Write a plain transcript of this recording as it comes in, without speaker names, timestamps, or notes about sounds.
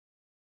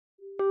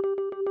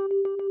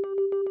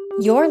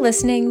You're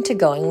listening to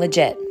Going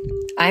Legit.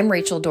 I'm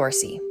Rachel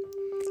Dorsey.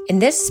 In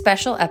this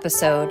special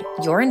episode,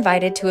 you're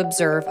invited to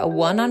observe a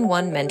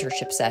one-on-one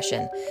mentorship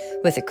session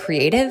with a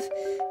creative,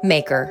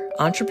 maker,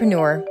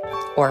 entrepreneur,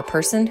 or a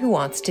person who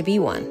wants to be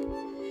one.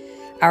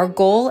 Our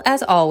goal,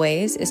 as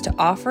always, is to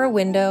offer a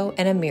window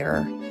and a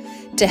mirror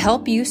to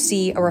help you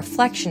see a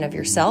reflection of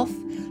yourself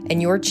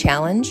and your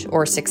challenge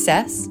or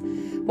success,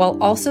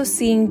 while also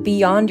seeing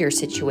beyond your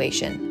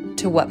situation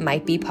to what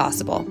might be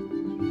possible.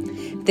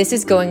 This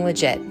is Going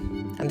Legit.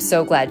 I'm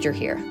so glad you're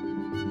here.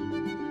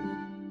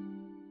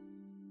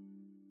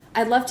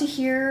 I'd love to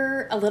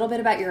hear a little bit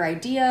about your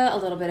idea, a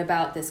little bit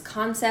about this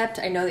concept.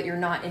 I know that you're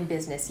not in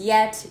business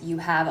yet. You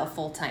have a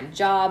full-time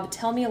job.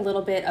 Tell me a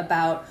little bit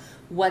about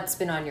what's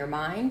been on your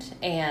mind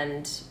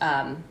and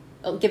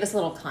give us a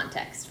little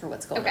context for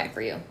what's going on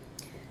for you.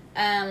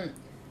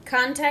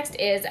 Context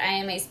is I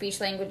am a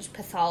speech-language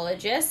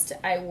pathologist.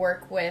 I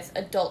work with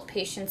adult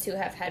patients who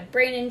have had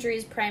brain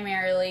injuries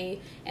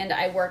primarily, and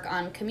I work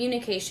on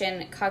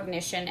communication,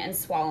 cognition, and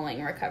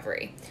swallowing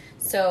recovery.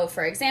 So,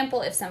 for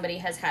example, if somebody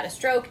has had a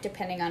stroke,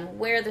 depending on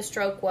where the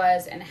stroke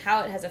was and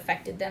how it has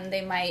affected them,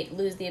 they might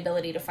lose the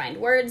ability to find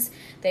words,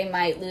 they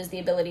might lose the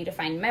ability to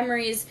find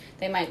memories,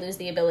 they might lose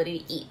the ability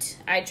to eat.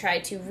 I try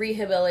to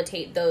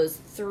rehabilitate those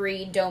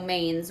three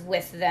domains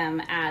with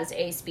them as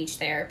a speech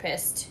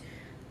therapist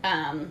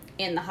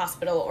in the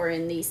hospital or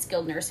in the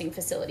skilled nursing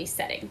facility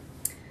setting.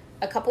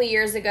 A couple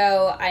years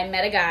ago, I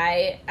met a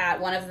guy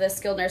at one of the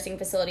skilled nursing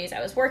facilities I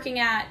was working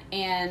at,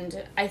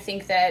 and I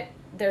think that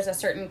there's a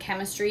certain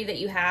chemistry that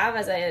you have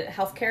as a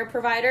healthcare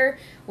provider.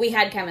 We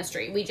had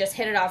chemistry. We just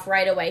hit it off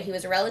right away. He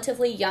was a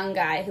relatively young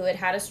guy who had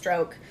had a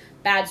stroke,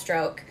 bad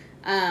stroke,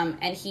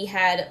 and he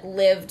had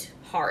lived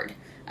hard.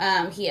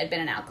 He had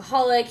been an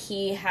alcoholic.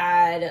 He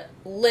had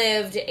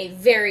lived a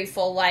very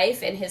full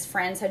life, and his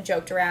friends had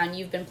joked around,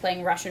 "You've been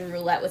playing Russian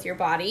roulette with your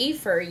body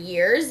for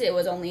years. It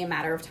was only a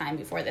matter of time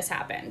before this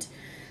happened."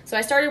 So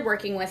I started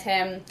working with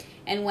him,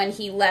 and when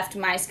he left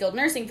my skilled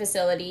nursing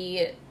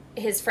facility,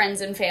 his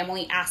friends and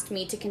family asked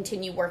me to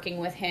continue working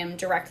with him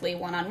directly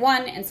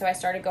one-on-one, and so I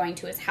started going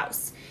to his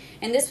house.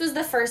 And this was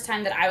the first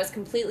time that I was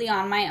completely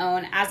on my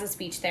own as a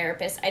speech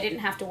therapist. I didn't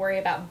have to worry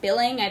about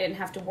billing. I didn't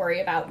have to worry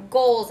about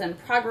goals and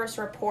progress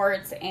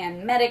reports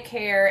and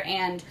Medicare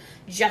and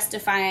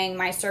justifying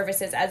my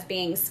services as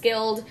being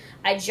skilled.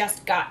 I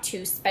just got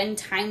to spend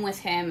time with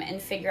him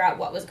and figure out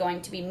what was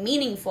going to be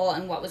meaningful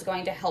and what was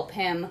going to help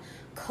him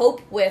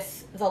cope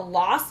with the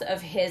loss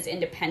of his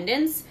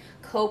independence,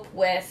 cope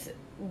with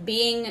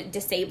being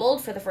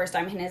disabled for the first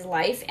time in his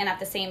life, and at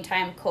the same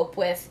time cope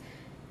with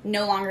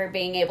no longer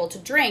being able to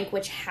drink,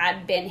 which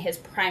had been his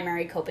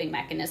primary coping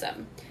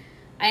mechanism.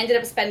 I ended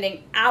up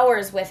spending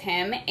hours with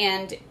him,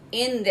 and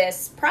in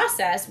this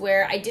process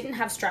where I didn't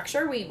have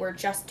structure, we were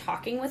just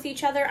talking with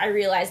each other, I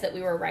realized that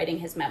we were writing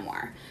his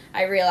memoir.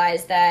 I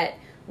realized that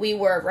we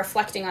were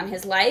reflecting on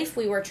his life,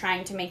 we were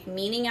trying to make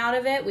meaning out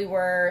of it, we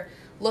were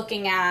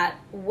looking at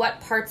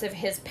what parts of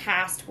his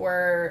past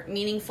were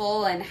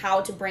meaningful and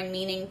how to bring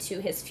meaning to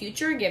his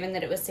future, given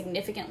that it was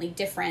significantly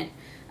different.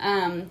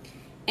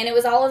 And it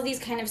was all of these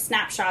kind of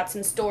snapshots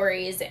and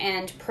stories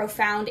and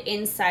profound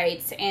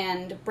insights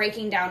and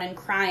breaking down and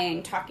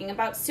crying, talking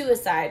about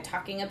suicide,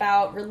 talking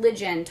about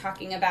religion,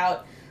 talking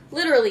about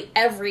literally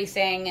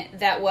everything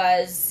that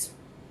was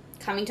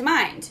coming to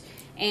mind.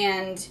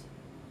 And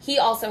he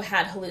also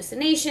had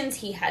hallucinations,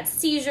 he had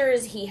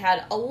seizures, he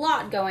had a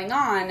lot going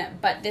on,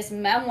 but this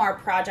memoir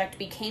project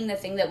became the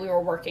thing that we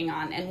were working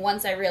on. And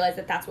once I realized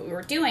that that's what we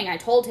were doing, I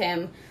told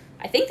him,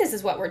 I think this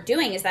is what we're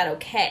doing, is that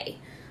okay?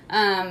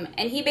 And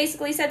he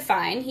basically said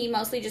fine. He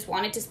mostly just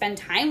wanted to spend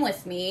time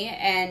with me,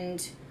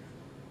 and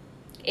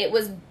it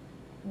was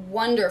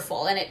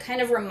wonderful. And it kind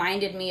of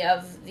reminded me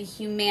of the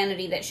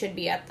humanity that should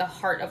be at the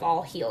heart of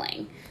all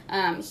healing.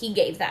 He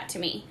gave that to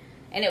me.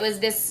 And it was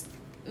this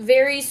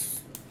very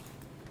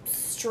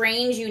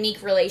strange,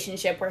 unique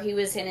relationship where he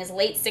was in his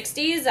late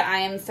 60s, I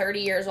am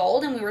 30 years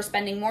old, and we were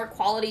spending more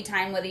quality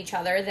time with each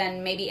other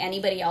than maybe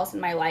anybody else in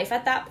my life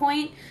at that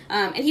point.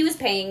 And he was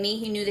paying me.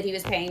 He knew that he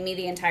was paying me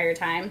the entire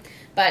time,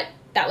 but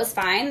that was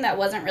fine. That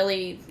wasn't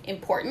really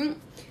important.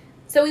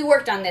 So we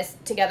worked on this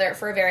together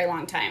for a very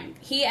long time.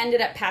 He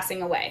ended up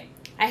passing away.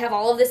 I have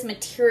all of this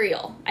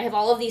material. I have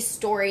all of these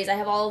stories. I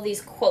have all of these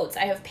quotes.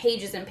 I have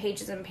pages and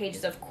pages and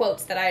pages of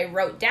quotes that I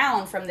wrote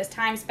down from this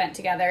time spent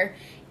together,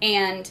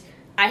 and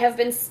I have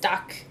been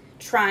stuck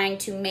trying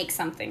to make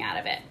something out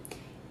of it.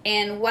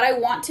 And what I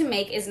want to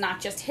make is not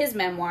just his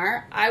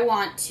memoir. I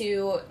want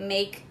to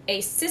make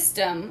a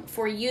system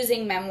for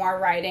using memoir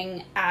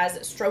writing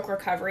as stroke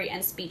recovery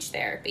and speech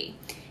therapy.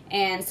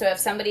 And so if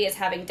somebody is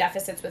having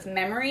deficits with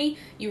memory,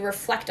 you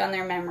reflect on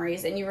their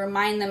memories and you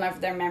remind them of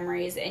their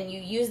memories, and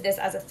you use this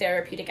as a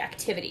therapeutic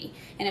activity.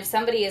 And if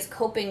somebody is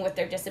coping with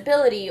their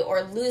disability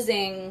or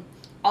losing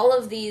all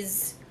of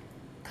these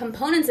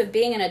components of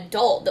being an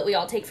adult that we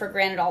all take for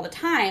granted all the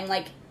time,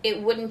 like,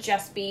 it wouldn't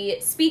just be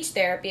speech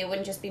therapy, it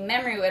wouldn't just be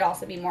memory, it would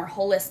also be more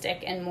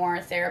holistic and more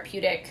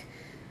therapeutic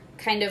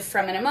kind of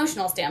from an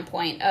emotional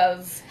standpoint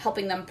of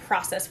helping them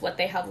process what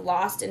they have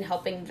lost and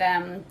helping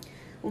them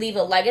leave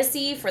a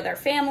legacy for their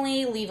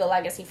family, leave a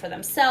legacy for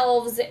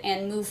themselves,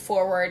 and move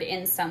forward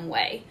in some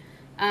way.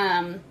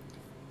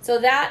 So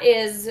that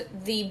is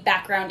the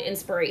background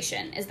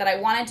inspiration, is that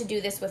I wanted to do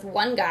this with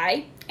one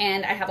guy,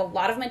 and I have a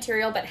lot of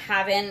material but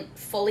haven't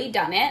fully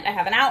done it. I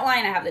have an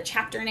outline, I have the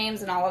chapter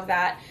names and all of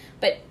that,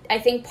 but I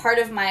think part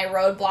of my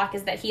roadblock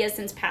is that he has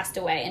since passed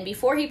away, and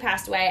before he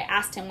passed away, I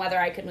asked him whether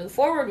I could move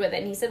forward with it,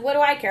 and he said, what do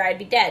I care? I'd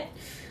be dead.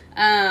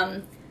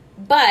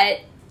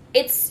 But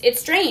it's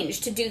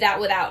strange to do that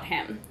without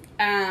him.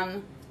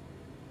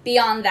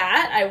 Beyond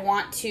that, I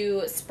want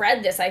to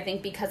spread this, I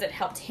think, because it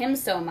helped him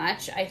so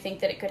much. I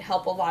think that it could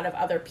help a lot of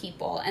other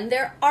people. And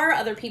there are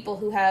other people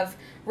who have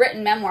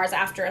written memoirs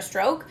after a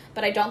stroke,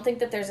 but I don't think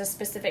that there's a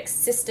specific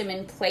system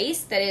in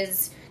place that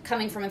is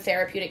coming from a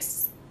therapeutic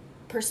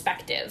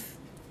perspective.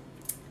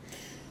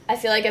 I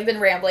feel like I've been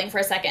rambling for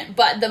a second,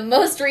 but the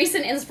most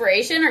recent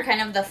inspiration, or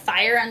kind of the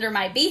fire under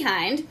my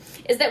behind,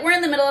 is that we're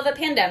in the middle of a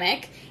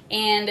pandemic,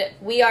 and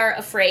we are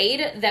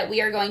afraid that we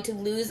are going to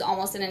lose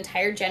almost an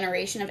entire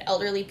generation of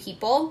elderly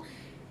people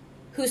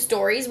whose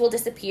stories will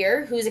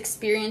disappear, whose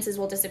experiences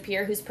will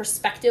disappear, whose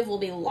perspective will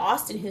be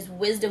lost, and whose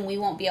wisdom we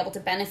won't be able to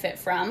benefit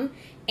from.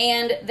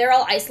 And they're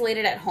all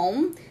isolated at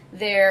home.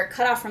 They're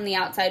cut off from the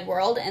outside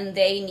world, and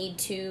they need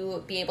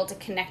to be able to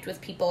connect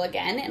with people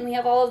again. And we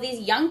have all of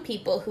these young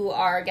people who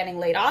are getting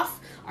laid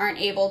off, aren't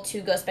able to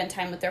go spend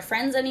time with their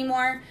friends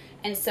anymore.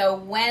 And so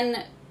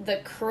when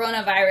the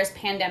coronavirus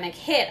pandemic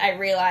hit, I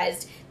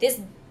realized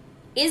this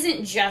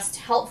isn't just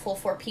helpful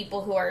for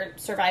people who are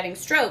surviving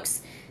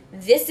strokes.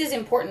 This is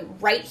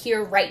important right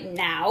here, right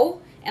now,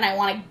 and I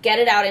want to get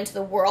it out into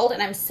the world,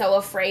 and I'm so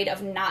afraid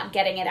of not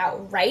getting it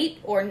out right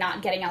or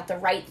not getting out the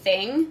right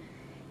thing,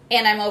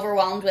 and I'm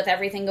overwhelmed with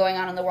everything going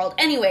on in the world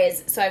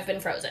anyways, so I've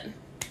been frozen.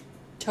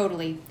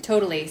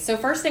 Totally. So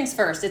first things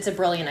first, it's a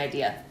brilliant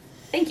idea.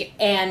 Thank you.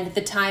 And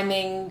the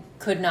timing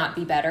could not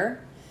be better.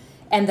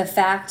 And the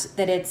fact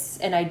that it's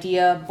an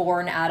idea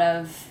born out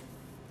of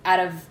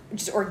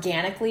just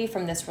organically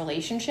from this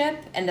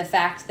relationship, and the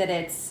fact that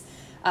it's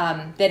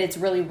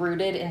really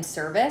rooted in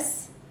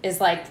service is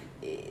like,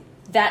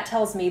 that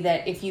tells me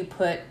that if you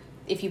put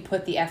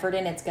the effort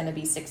in, it's going to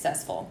be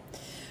successful.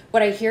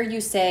 What I hear you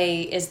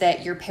say is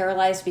that you're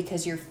paralyzed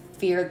because you're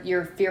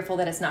fearful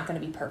that it's not going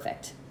to be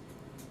perfect.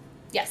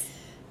 Yes.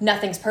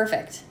 Nothing's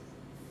perfect,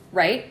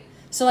 right?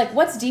 So like,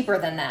 what's deeper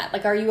than that?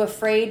 Like, are you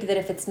afraid that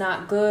if it's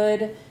not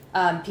good,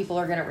 people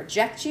are going to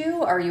reject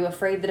you? Are you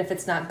afraid that if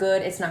it's not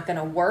good, it's not going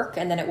to work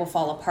and then it will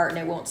fall apart and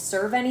it won't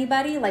serve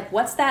anybody? Like,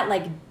 what's that?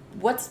 Like,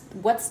 what's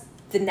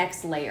the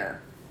next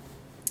layer?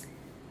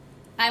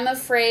 I'm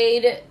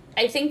afraid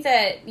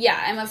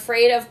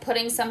of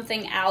putting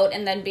something out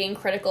and then being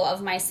critical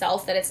of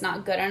myself that it's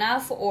not good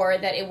enough, or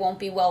that it won't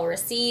be well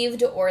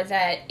received, or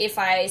that if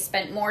I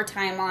spent more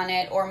time on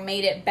it or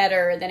made it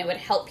better, then it would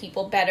help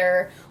people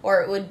better,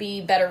 or it would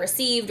be better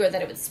received, or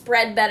that it would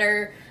spread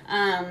better.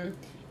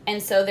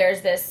 And so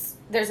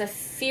there's a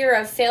fear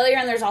of failure,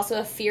 and there's also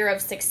a fear of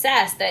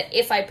success, that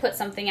if I put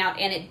something out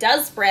and it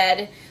does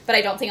spread, but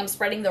I don't think I'm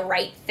spreading the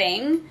right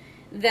thing,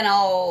 then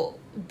I'll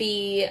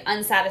be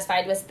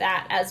unsatisfied with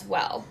that as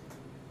well.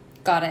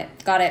 Got it.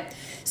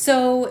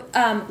 So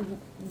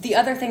the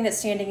other thing that's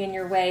standing in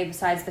your way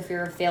besides the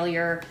fear of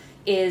failure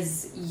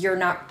is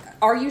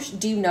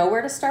do you know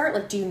where to start?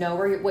 Like, do you know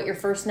what your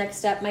first next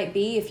step might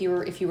be if you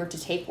were to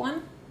take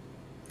one?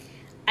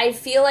 I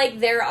feel like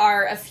there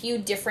are a few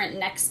different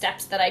next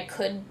steps that I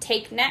could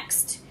take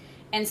next.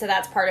 And so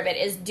that's part of it,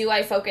 is do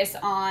I focus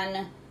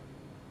on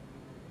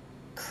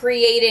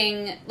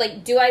finishing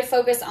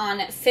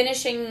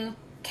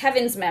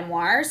Kevin's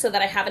memoir so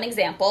that I have an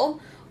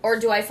example, or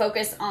do I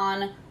focus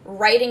on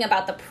writing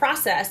about the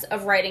process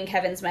of writing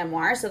Kevin's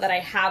memoir so that I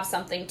have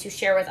something to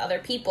share with other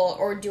people,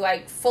 or do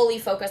I fully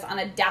focus on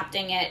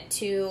adapting it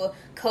to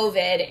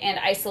COVID and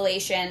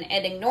isolation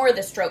and ignore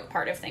the stroke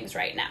part of things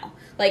right now?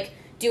 Like,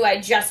 do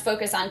I just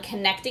focus on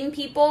connecting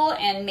people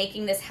and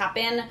making this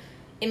happen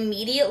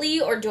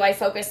immediately, or do I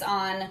focus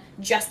on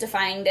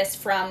justifying this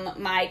from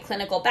my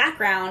clinical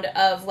background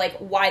of like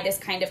why this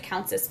kind of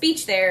counts as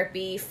speech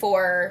therapy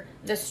for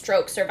the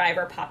stroke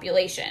survivor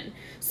population?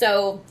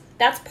 So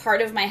that's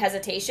part of my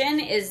hesitation,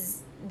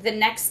 is the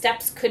next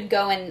steps could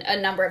go in a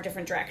number of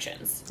different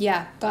directions.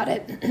 Yeah, got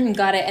it.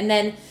 And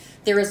then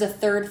there is a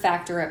third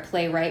factor at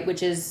play, right?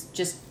 Which is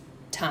just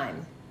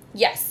time.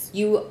 Yes.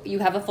 You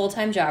have a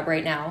full-time job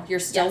right now. You're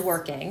still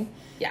working.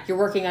 Yeah. You're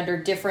working under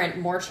different,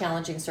 more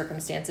challenging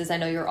circumstances. I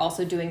know you're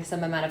also doing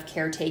some amount of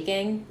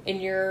caretaking in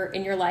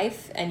your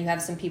life, and you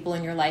have some people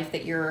in your life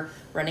that you're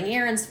running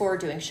errands for,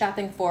 doing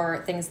shopping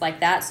for, things like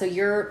that. So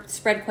you're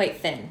spread quite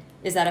thin.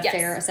 Is that a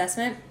fair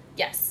assessment?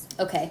 Yes.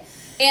 Okay.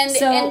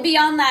 And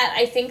beyond that,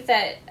 I think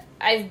that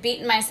I've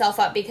beaten myself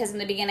up because in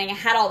the beginning I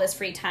had all this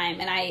free time,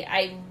 and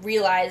I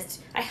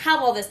realized I have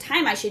all this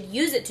time. I should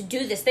use it to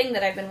do this thing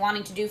that I've been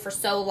wanting to do for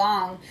so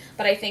long.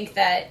 But I think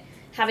that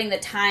having the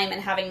time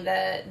and having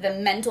the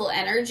mental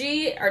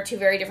energy are two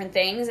very different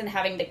things, and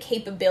having the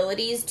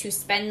capabilities to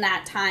spend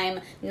that time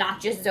not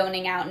just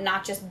zoning out,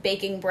 not just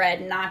baking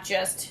bread, not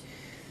just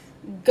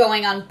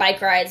going on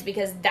bike rides,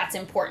 because that's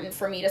important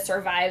for me to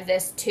survive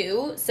this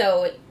too.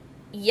 So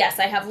yes,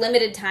 I have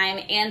limited time,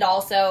 and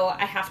also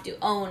I have to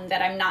own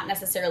that I'm not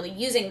necessarily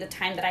using the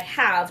time that I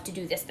have to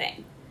do this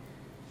thing.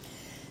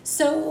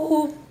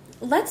 So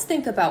let's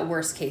think about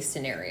worst case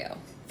scenario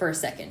for a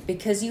second,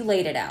 because you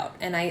laid it out.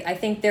 And I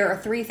think there are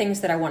three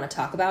things that I want to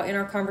talk about in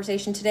our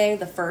conversation today.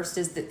 The first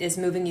is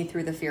moving you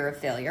through the fear of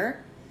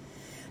failure.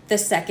 The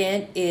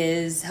second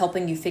is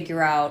helping you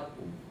figure out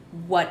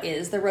what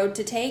is the road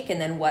to take,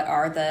 and then what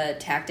are the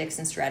tactics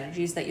and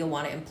strategies that you'll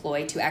want to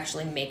employ to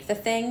actually make the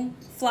thing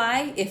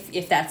fly,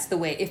 if that's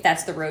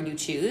the road you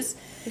choose.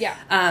 Yeah.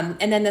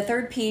 And then the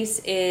third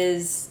piece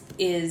is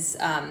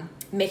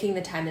making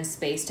the time and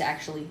space to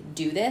actually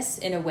do this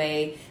in a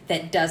way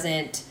that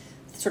doesn't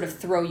sort of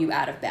throw you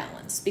out of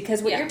balance.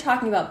 Because what you're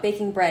talking about,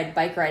 baking bread,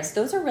 bike rides,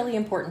 those are really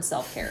important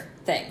self-care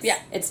things. Yeah.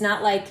 It's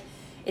not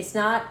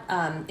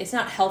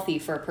healthy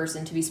for a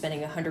person to be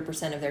spending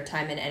 100% of their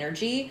time and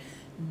energy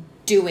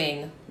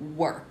doing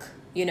work.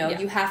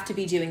 You have to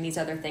be doing these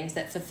other things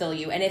that fulfill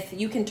you. And if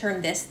you can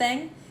turn this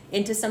thing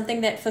into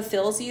something that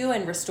fulfills you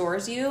and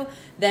restores you,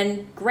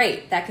 then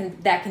great. That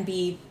can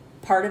be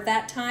part of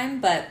that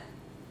time. But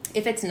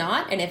if it's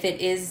not, and if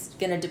it is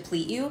going to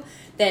deplete you,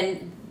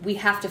 then we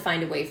have to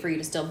find a way for you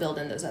to still build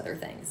in those other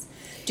things.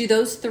 Do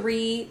those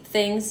three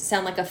things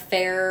sound like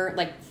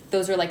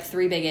those are like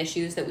three big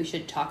issues that we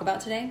should talk about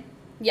today?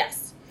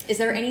 Yes. Is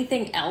there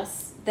anything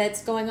else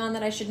that's going on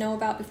that I should know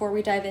about before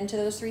we dive into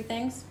those three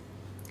things?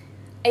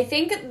 I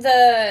think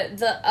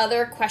the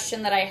other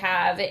question that I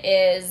have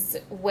is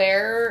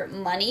where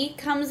money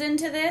comes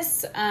into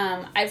this.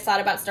 I've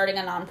thought about starting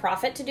a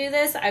nonprofit to do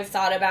this. I've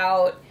thought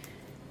about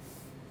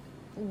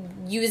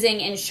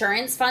using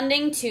insurance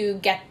funding to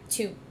get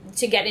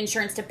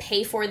insurance to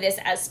pay for this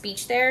as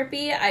speech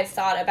therapy. I've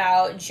thought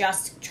about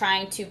just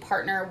trying to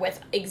partner with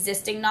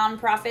existing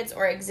nonprofits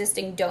or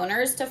existing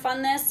donors to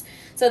fund this.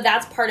 So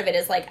that's part of it,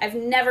 is like, I've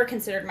never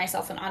considered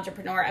myself an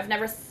entrepreneur. I've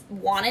never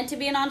wanted to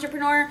be an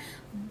entrepreneur,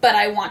 but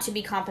I want to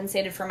be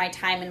compensated for my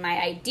time and my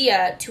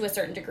idea to a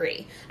certain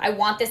degree. I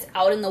want this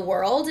out in the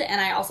world, and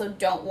I also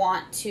don't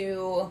want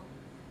to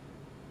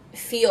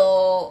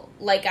feel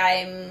like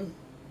I'm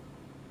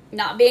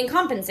not being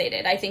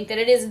compensated. I think that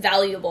it is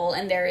valuable,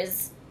 and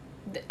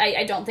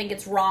I don't think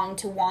it's wrong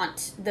to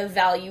want the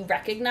value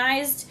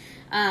recognized.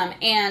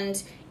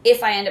 And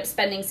if I end up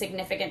spending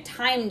significant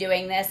time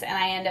doing this and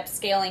I end up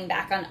scaling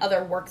back on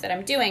other work that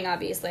I'm doing,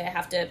 obviously I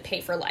have to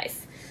pay for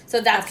life.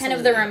 So that's kind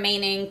of the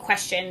remaining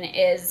question,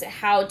 is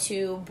how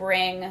to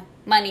bring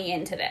money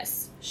into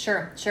this.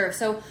 Sure.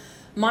 So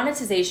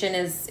monetization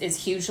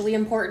is hugely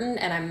important,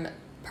 and I'm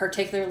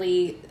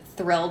particularly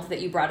thrilled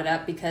that you brought it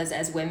up, because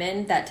as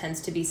women, that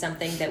tends to be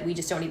something that we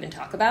just don't even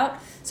talk about.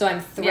 So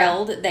I'm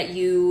thrilled that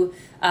you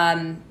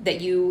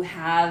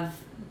have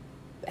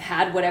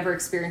had whatever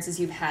experiences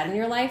you've had in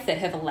your life that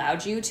have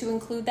allowed you to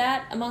include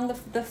that among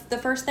the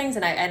first things.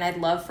 And I'd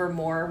love for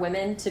more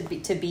women to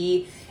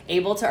be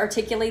able to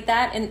articulate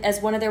that as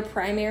one of their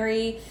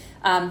primary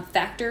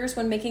factors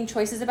when making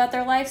choices about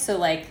their life. So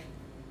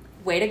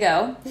way to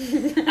go.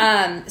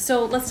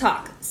 So let's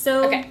talk.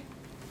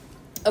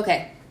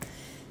 Okay.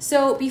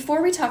 So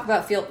before we talk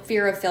about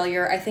fear of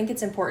failure, I think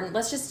it's important.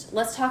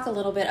 Let's talk a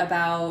little bit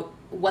about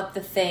what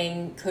the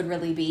thing could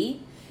really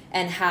be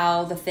and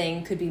how the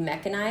thing could be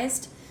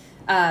mechanized.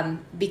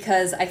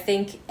 Because I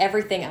think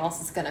everything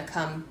else is going to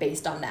come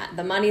based on that.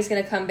 The money's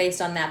going to come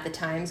based on that. The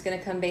time's going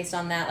to come based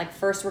on that.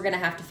 First, we're going to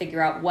have to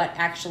figure out what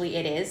actually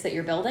it is that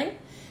you're building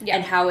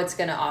and how it's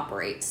going to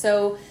operate.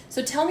 So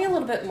tell me a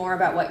little bit more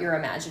about what you're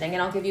imagining,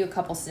 and I'll give you a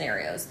couple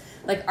scenarios.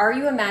 Are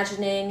you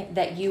imagining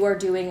that you are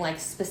doing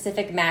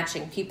specific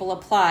matching? People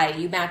apply,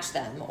 you match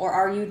them, or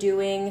are you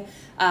doing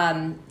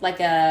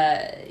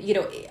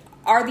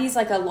are these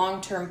a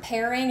long-term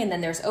pairing and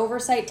then there's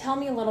oversight? Tell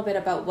me a little bit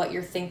about what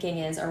your thinking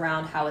is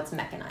around how it's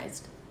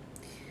mechanized.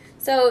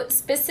 So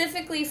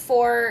specifically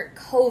for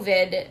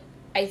COVID,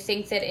 I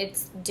think that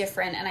it's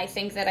different, and I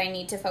think that I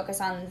need to focus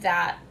on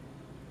that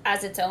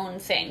as its own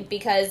thing,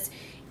 because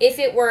if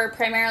it were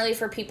primarily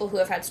for people who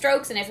have had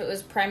strokes, and if it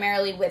was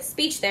primarily with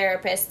speech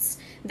therapists,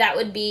 that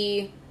would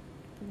be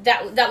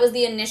that was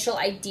the initial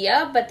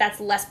idea, but that's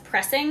less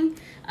pressing.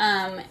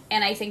 And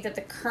I think that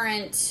the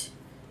current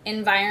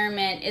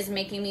environment is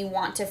making me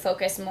want to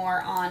focus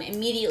more on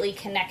immediately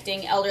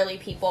connecting elderly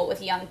people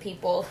with young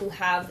people who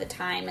have the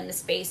time and the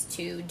space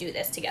to do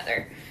this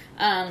together.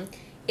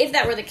 If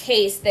that were the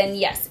case, then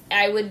yes,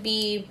 I would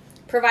be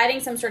providing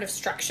some sort of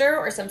structure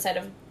or some set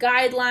of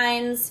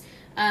guidelines,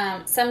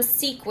 some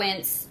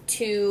sequence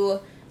to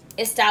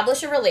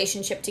establish a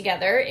relationship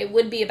together. It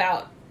would be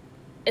about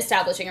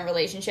establishing a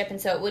relationship, and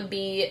so it would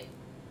be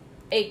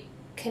a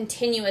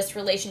continuous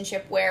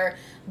relationship where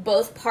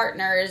both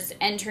partners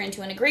enter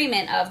into an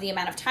agreement of the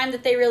amount of time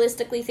that they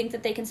realistically think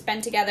that they can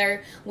spend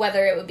together,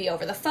 whether it would be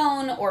over the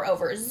phone or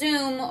over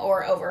Zoom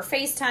or over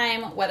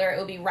FaceTime, whether it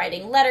would be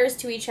writing letters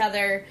to each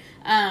other.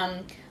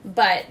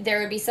 But there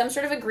would be some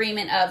sort of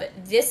agreement of,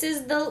 this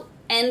is the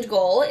end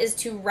goal, is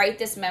to write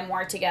this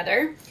memoir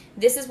together.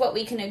 This is what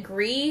we can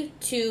agree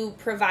to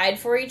provide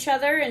for each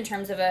other in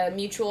terms of a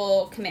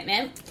mutual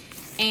commitment.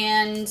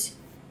 And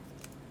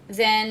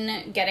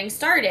then getting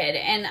started.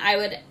 And I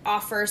would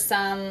offer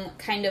some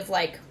kind of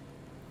like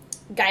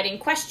guiding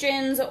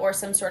questions or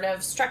some sort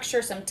of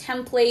structure, some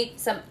template,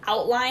 some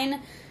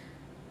outline.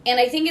 And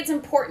I think it's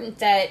important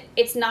that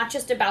it's not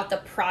just about the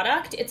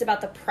product, it's about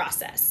the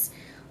process.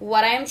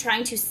 What I'm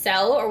trying to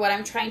sell or what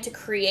I'm trying to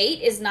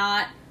create is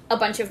not a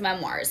bunch of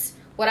memoirs.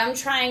 What I'm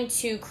trying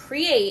to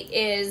create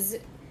is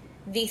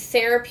the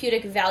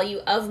therapeutic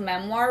value of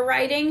memoir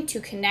writing to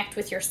connect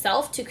with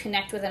yourself, to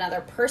connect with another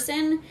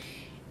person.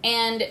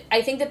 And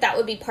I think that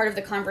would be part of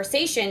the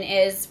conversation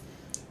is,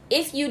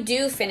 if you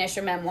do finish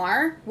a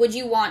memoir, would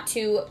you want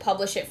to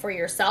publish it for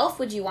yourself?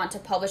 Would you want to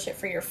publish it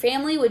for your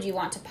family? Would you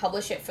want to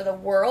publish it for the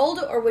world?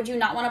 Or would you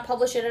not want to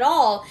publish it at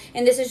all?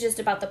 And this is just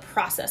about the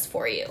process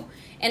for you.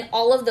 And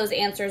all of those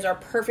answers are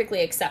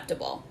perfectly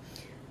acceptable.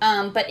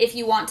 But if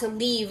you want to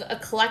leave a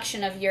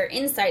collection of your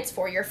insights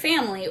for your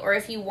family, or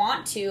if you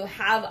want to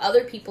have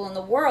other people in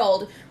the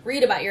world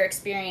read about your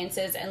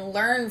experiences and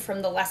learn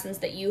from the lessons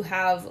that you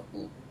have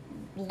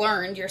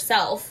learned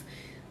yourself,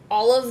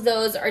 all of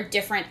those are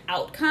different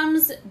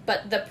outcomes,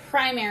 but the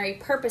primary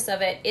purpose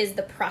of it is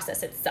the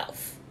process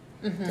itself.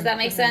 Mm-hmm, Does that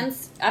make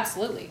sense?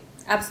 Absolutely.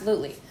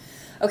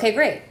 Okay,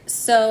 great.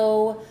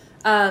 So,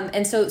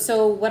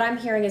 so what I'm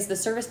hearing is the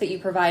service that you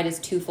provide is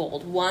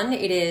twofold. One,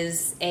 it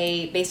is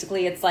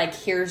basically it's like,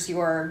 here's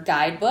your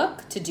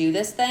guidebook to do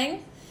this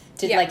thing.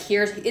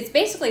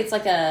 It's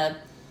like a,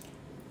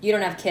 you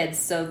don't have kids,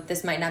 so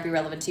this might not be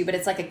relevant to you, but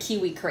it's like a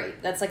Kiwi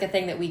crate. That's like a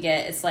thing that we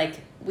get. It's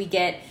like, we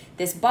get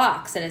this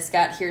box and it's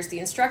got, here's the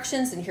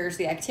instructions and here's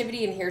the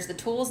activity and here's the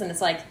tools, and it's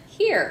like,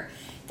 here.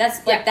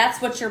 That's like,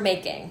 that's what you're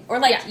making. Or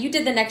like, you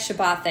did the next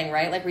Shabbat thing,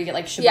 right? Like where you get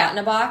like Shabbat in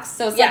a box.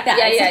 So it's like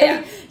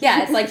that.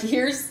 It's like,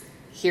 here's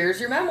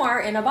your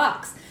memoir in a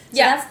box. So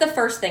that's the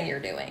first thing you're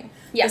doing.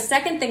 The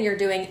second thing you're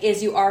doing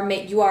is you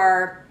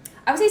are,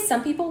 I would say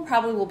some people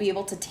probably will be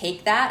able to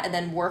take that and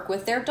then work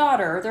with their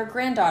daughter or their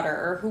granddaughter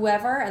or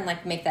whoever and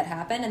like make that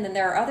happen. And then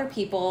there are other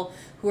people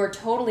who are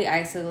totally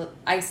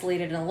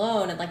isolated and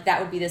alone, and like that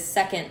would be the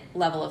second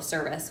level of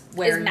service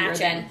where you're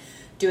then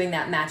doing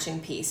that matching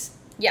piece.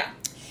 Yeah.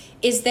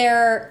 Is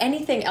there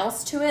anything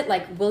else to it?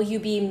 Like, will you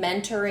be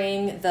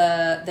mentoring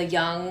the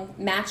young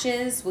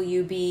matches? Will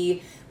you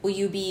be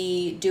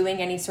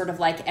doing any sort of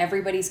like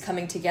everybody's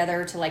coming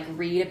together to like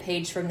read a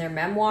page from their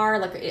memoir?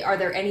 Like, are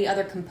there any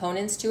other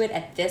components to it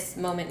at this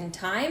moment in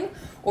time?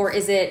 Or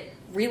is it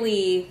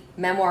really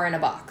memoir in a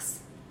box?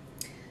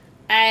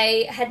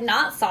 I had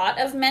not thought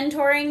of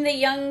mentoring the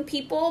young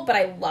people, but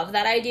I love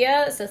that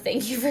idea. So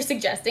thank you for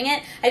suggesting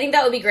it. I think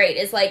that would be great,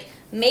 is like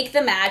make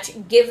the match,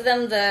 give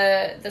them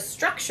the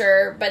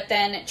structure, but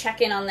then check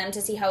in on them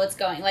to see how it's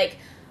going. Like,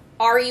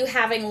 are you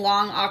having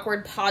long,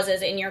 awkward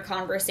pauses in your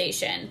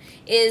conversation?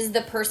 Is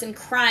the person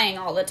crying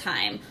all the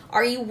time?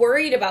 Are you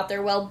worried about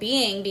their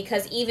well-being?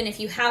 Because even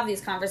if you have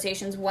these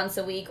conversations once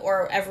a week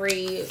or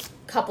every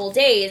couple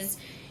days,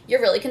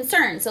 you're really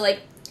concerned. So,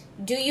 like,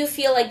 do you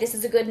feel like this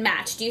is a good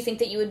match? Do you think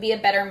that you would be a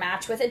better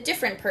match with a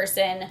different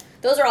person?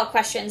 Those are all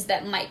questions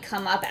that might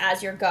come up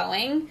as you're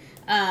going.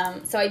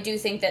 So I do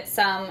think that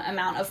some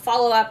amount of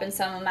follow-up and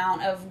some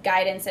amount of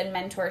guidance and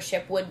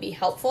mentorship would be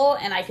helpful,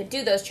 and I could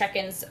do those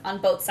check-ins on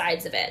both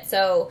sides of it.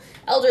 So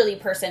elderly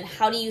person,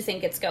 how do you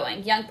think it's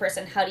going? Young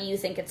person, how do you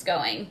think it's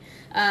going?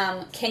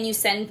 Can you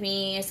send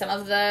me some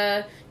of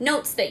the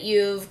notes that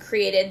you've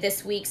created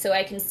this week so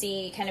I can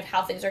see kind of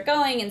how things are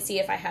going and see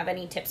if I have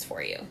any tips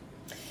for you?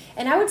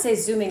 And I would say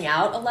zooming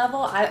out a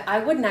level, I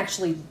wouldn't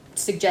actually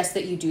suggest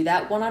that you do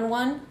that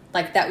one-on-one.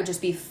 Like, that would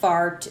just be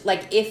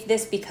like, if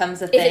this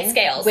becomes a thing, if it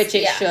scales, which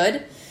it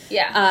should.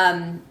 Yeah.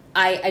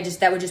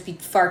 That would just be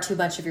far too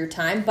much of your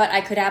time. But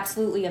I could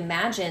absolutely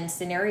imagine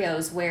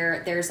scenarios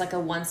where there's like a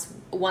once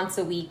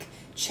a week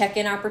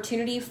check-in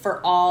opportunity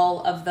for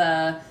all of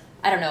the,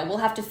 I don't know, we'll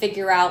have to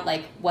figure out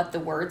like what the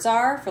words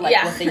are for like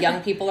what the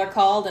young people are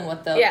called and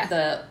what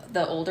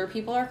the older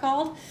people are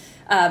called.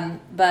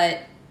 But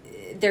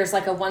there's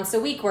like a once a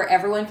week where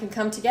everyone can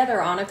come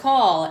together on a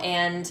call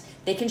and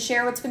they can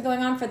share what's been going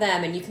on for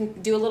them, and you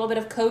can do a little bit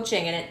of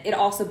coaching, and it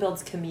also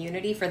builds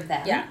community for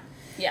them.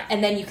 Yeah.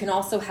 And then you can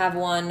also have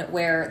one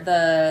where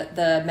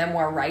the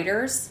memoir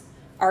writers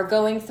are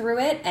going through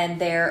it, and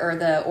or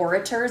the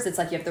orators. It's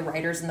like you have the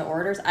writers and the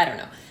orators. I don't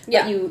know.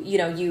 But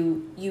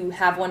you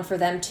have one for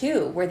them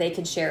too, where they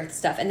can share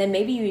stuff. And then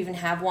maybe you even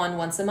have one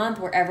once a month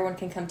where everyone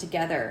can come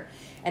together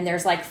and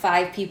there's like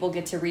 5 people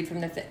get to read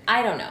from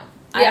I don't know.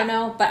 I don't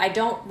know, but I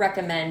don't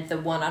recommend the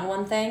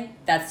one-on-one thing.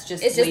 That's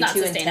just way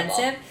too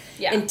intensive.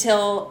 Yeah.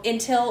 Until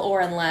or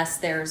unless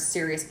there's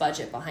serious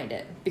budget behind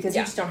it, because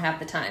you just don't have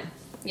the time.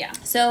 Yeah.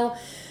 So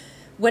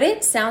What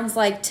it sounds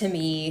like to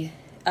me,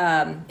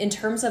 in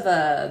terms of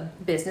a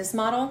business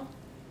model,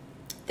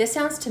 this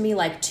sounds to me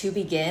like, to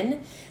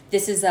begin,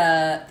 this is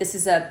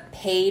a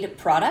paid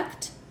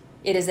product.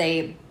 It is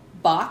a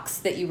box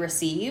that you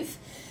receive,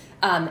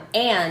 and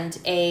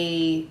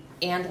a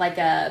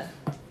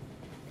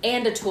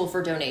tool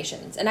for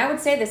donations. And I would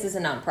say this is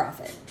a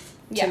nonprofit.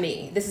 To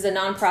me, this is a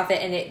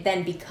nonprofit, and it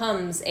then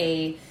becomes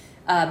a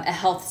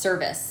health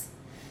service.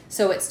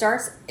 So it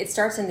starts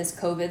in this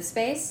COVID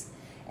space,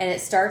 and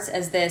it starts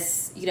as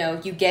this,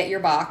 you get your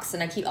box,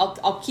 and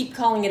I'll keep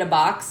calling it a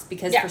box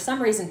because for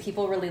some reason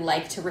people really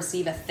like to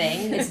receive a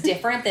thing. It's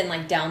different than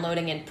like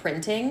downloading and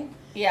printing.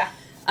 Yeah.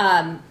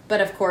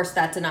 But of course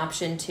that's an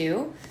option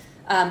too.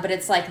 But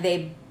it's like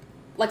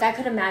I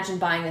could imagine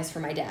buying this for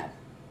my dad.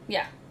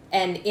 Yeah.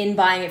 And in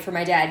buying it for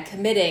my dad,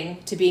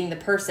 committing to being the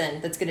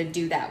person that's going to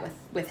do that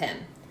with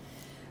him.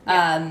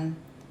 Yeah.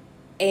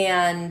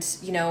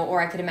 Or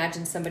I could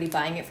imagine somebody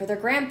buying it for their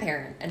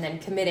grandparent and then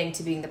committing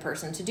to being the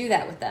person to do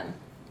that with them.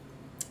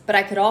 But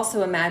I could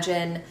also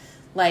imagine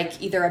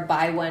like either a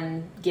buy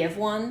one, give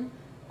one,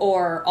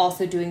 or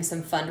also doing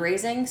some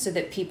fundraising so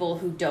that people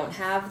who don't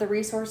have the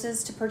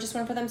resources to purchase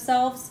one for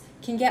themselves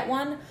can get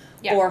one.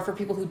 Yeah. Or for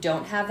people who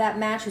don't have that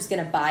match, who's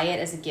going to buy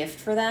it as a gift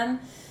for them.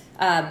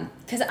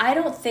 Because I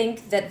don't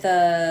think that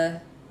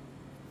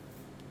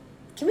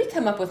can we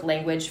come up with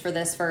language for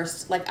this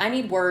first? Like, I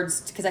need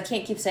words because I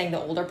can't keep saying the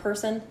older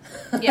person.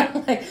 Yeah.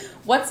 Like,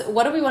 what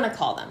do we want to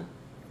call them?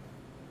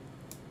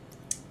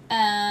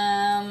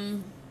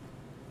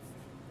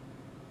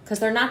 Because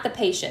they're not the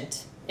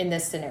patient in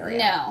this scenario.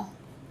 No.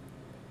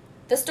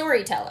 The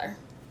storyteller.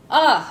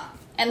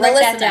 And the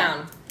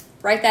listener.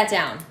 Write that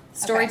down.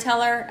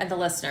 Storyteller and the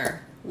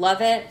listener.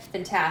 Love it.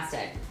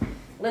 Fantastic.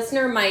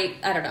 Listener might,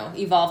 I don't know,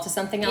 evolve to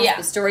something else. Yeah.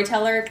 But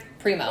storyteller,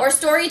 primo. Or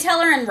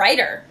storyteller and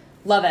writer.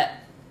 Love it.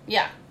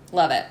 Yeah.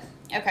 Love it.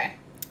 Okay.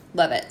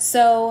 Love it.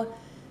 So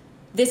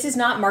this is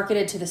not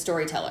marketed to the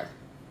storyteller,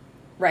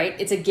 right?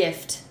 It's a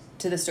gift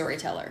to the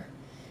storyteller.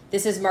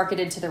 This is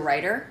marketed to the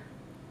writer,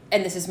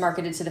 and this is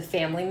marketed to the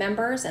family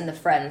members and the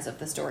friends of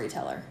the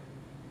storyteller.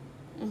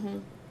 Mm-hmm.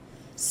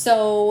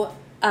 So,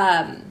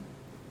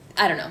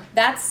 I don't know.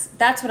 That's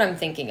what I'm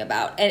thinking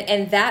about.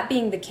 And that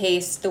being the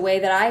case, the way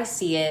that I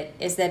see it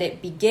is that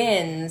it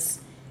begins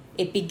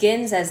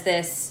as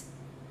this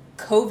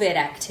COVID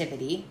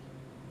activity,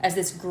 as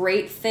this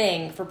great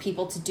thing for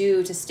people to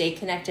do to stay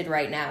connected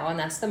right now, and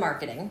that's the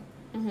marketing.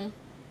 Mm-hmm.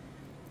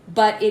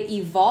 But it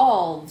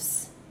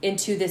evolves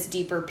into this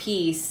deeper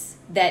piece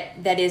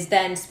that is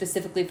then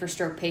specifically for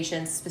stroke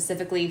patients,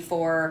 specifically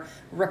for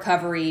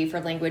recovery,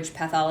 for language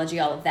pathology,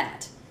 all of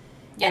that.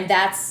 Yeah. And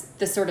that's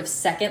the sort of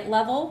second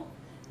level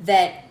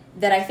that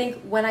I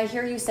think when I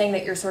hear you saying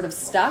that you're sort of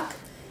stuck,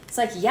 it's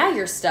like, yeah,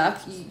 you're stuck.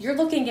 You're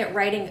looking at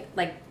writing,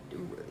 like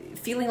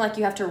feeling like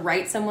you have to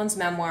write someone's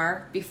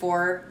memoir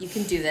before you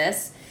can do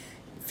this,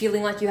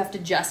 feeling like you have to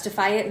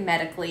justify it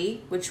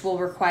medically, which will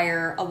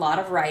require a lot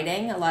of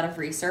writing, a lot of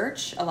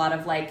research, a lot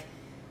of like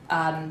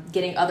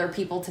getting other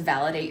people to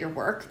validate your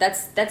work.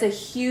 That's a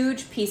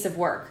huge piece of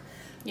work.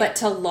 Yeah. But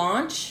to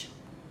launch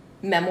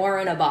memoir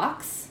in a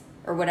box,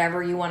 or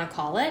whatever you want to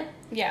call it.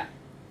 Yeah.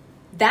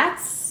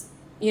 That's,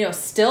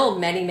 still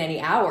many, many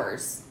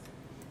hours.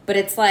 But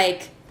it's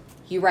like,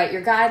 you write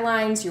your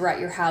guidelines, you write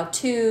your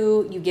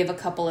how-to, you give a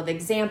couple of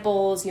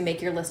examples, you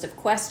make your list of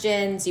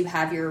questions, you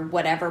have your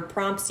whatever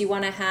prompts you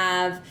want to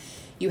have,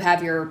 you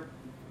have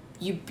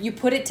you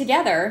put it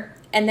together,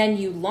 and then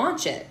you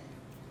launch it.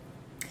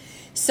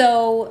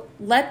 So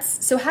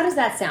how does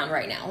that sound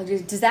right now?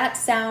 Does that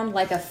sound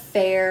like a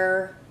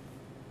fair,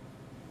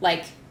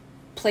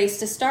 place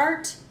to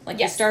start? Yes.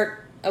 You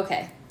start,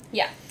 okay.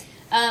 Yeah.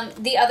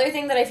 The other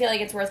thing that I feel like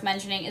it's worth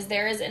mentioning is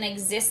there is an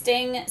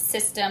existing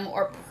system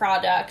or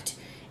product,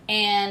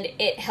 and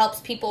it helps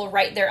people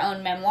write their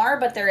own memoir,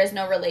 but there is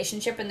no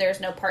relationship and there's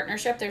no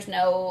partnership. There's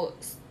no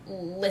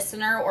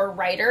listener or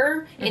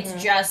writer. Mm-hmm.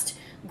 It's just,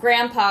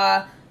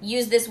 grandpa,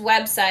 use this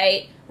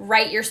website,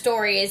 write your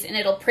stories, and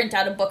it'll print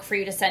out a book for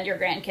you to send your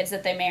grandkids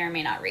that they may or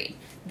may not read.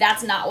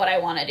 That's not what I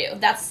want to do.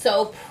 That's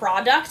so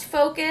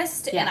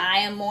product-focused, and I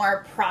am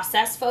more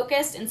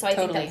process-focused, and so I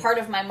think that part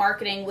of my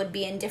marketing would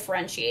be in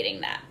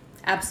differentiating that.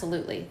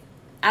 Absolutely.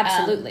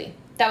 Absolutely.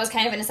 That was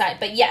kind of an aside.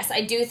 But yes,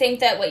 I do think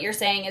that what you're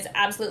saying is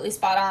absolutely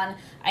spot on.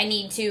 I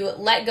need to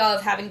let go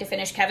of having to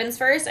finish Kevin's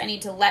first. I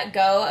need to let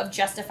go of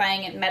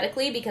justifying it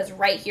medically, because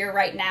right here,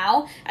 right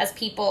now, as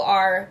people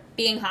are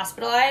being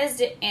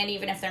hospitalized, and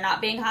even if they're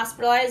not being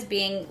hospitalized,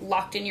 being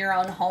locked in your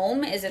own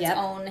home is its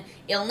own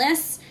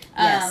illness.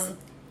 Yes.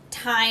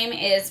 Time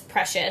is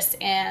precious,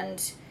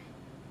 and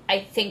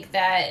I think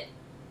that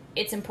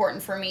it's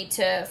important for me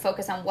to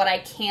focus on what I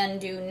can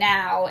do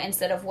now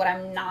instead of what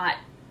I'm not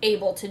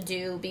able to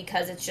do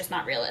because it's just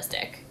not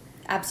realistic.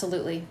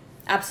 Absolutely.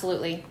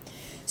 Absolutely.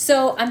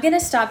 So I'm going to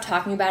stop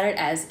talking about it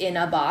as in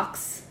a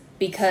box,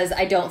 because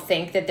I don't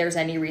think that there's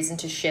any reason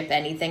to ship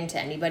anything to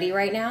anybody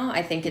right now.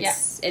 I think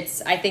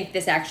I think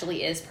this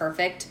actually is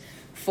perfect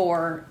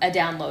for a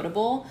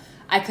downloadable.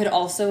 I could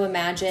also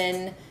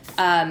imagine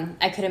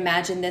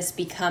this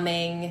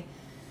becoming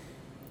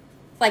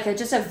like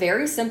just a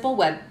very simple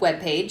web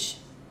page,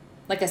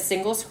 like a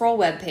single scroll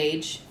web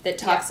page that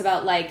talks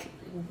about like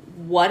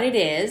what it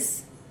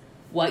is,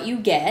 what you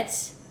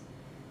get,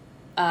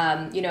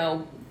 you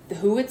know,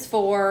 who it's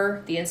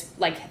for, how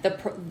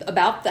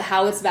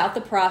it's about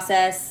the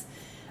process,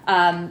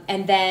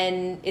 and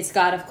then it's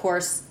got, of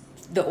course,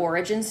 the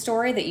origin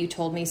story that you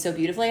told me so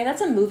beautifully. And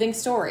that's a moving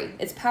story.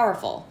 It's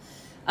powerful,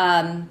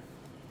 and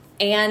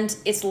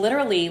it's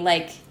literally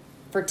like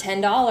for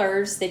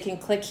 $10 they can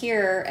click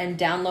here and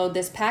download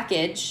this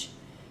package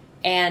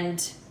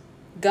and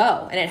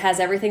go, and it has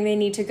everything they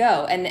need to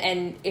go.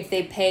 And if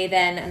they pay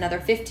then another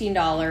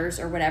 $15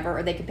 or whatever,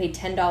 or they could pay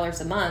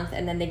 $10 a month,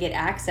 and then they get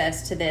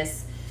access to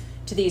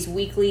these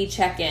weekly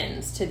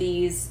check-ins, to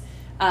these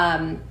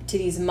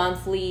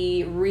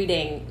monthly read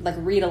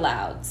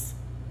alouds.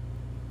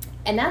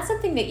 And that's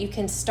something that you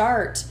can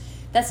start,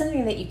 that's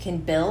something that you can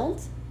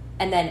build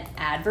and then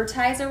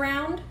advertise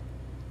around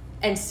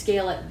and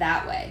scale it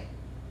that way.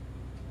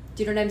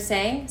 Do you know what I'm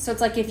saying? So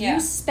it's like if you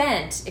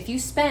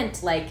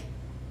spent like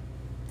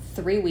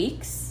 3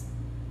 weeks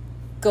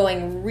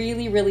going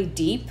really, really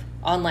deep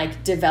on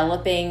like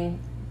developing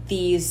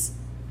these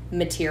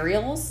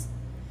materials,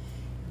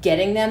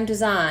 getting them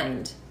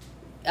designed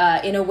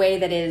in a way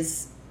that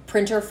is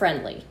printer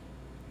friendly,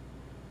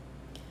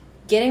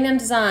 getting them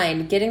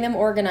designed, getting them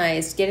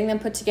organized, getting them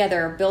put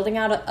together, building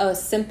out a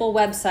simple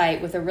website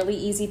with a really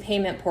easy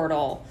payment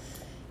portal,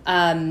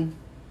 and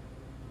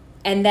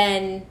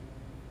then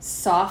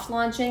soft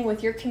launching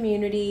with your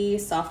community,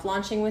 soft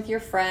launching with your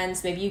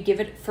friends. Maybe you give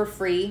it for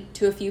free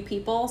to a few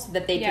people so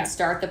that they can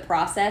start the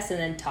process and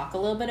then talk a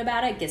little bit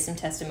about it, get some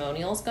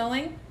testimonials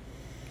going.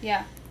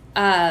 Yeah.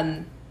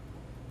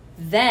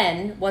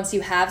 Then once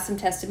you have some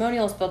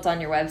testimonials built on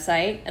your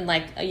website and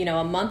like, you know,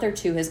 a month or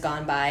two has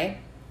gone by,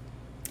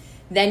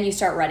 then you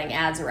start running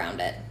ads around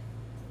it.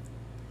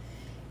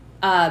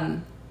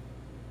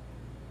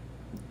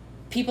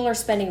 People are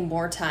spending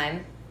more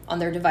time on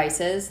their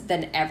devices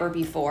than ever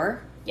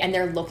before. Yeah. And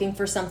they're looking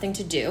for something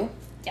to do.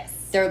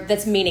 Yes.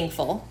 That's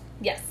meaningful.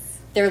 Yes.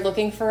 They're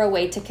looking for a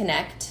way to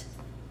connect.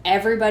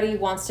 Everybody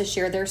wants to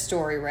share their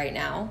story right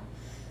now.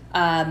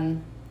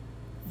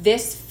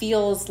 This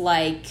feels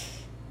like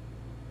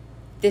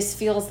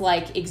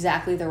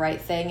exactly the right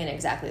thing and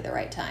exactly the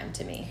right time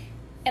to me.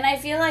 And I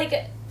feel like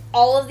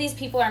all of these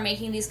people are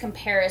making these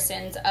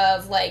comparisons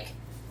of like,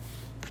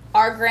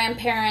 our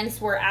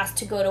grandparents were asked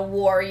to go to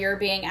war, you're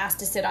being asked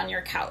to sit on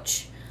your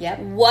couch. Yep.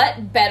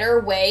 What better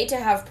way to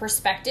have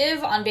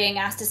perspective on being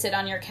asked to sit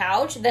on your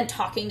couch than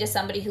talking to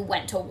somebody who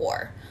went to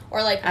war?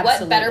 Or like,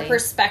 absolutely. What better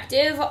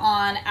perspective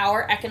on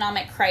our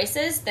economic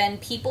crisis than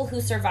people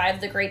who survived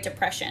the Great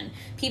Depression?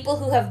 People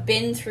who have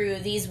been through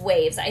these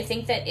waves. I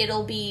think that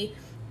it'll be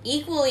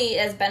equally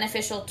as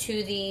beneficial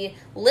to the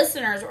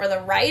listeners or the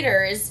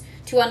writers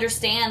to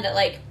understand that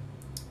like,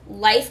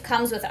 life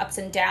comes with ups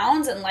and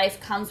downs, and life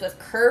comes with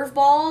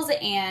curveballs,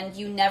 and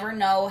you never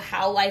know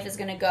how life is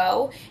going to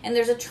go. And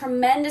there's a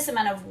tremendous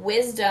amount of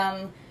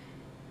wisdom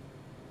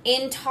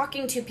in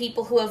talking to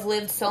people who have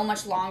lived so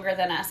much longer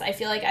than us. I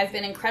feel like I've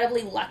been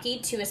incredibly lucky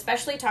to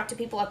especially talk to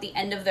people at the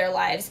end of their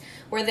lives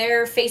where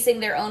they're facing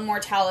their own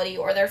mortality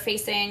or they're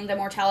facing the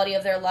mortality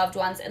of their loved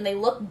ones, and they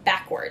look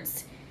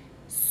backwards.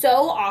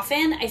 So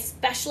often,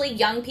 especially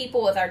young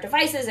people with our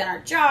devices and our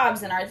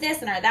jobs and our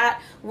this and our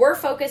that, we're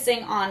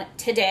focusing on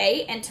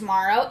today and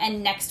tomorrow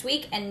and next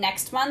week and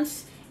next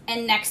month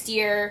and next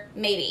year,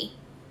 maybe.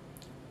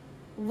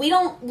 We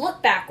don't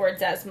look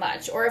backwards as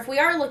much, or if we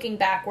are looking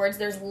backwards,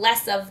 there's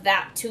less of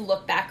that to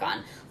look back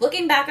on.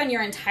 Looking back on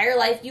your entire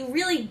life, you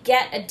really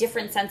get a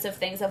different sense of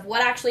things, of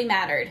what actually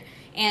mattered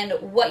and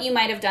what you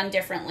might have done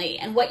differently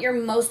and what you're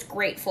most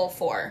grateful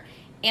for.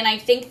 And I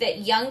think that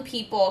young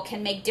people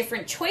can make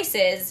different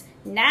choices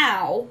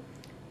now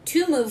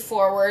to move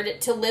forward,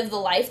 to live the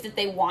life that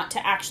they want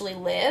to actually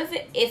live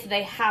if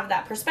they have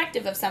that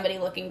perspective of somebody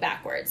looking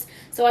backwards.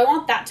 So I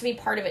want that to be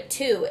part of it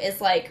too, is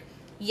like,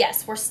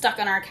 yes, we're stuck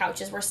on our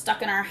couches, we're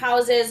stuck in our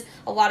houses,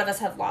 a lot of us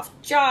have lost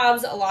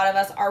jobs, a lot of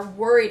us are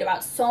worried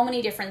about so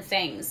many different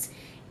things.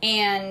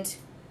 And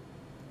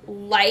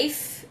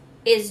life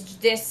is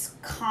this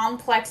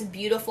complex,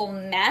 beautiful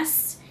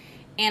mess.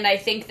 And I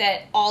think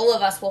that all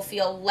of us will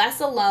feel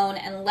less alone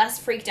and less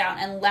freaked out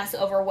and less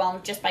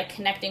overwhelmed just by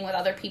connecting with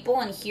other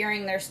people and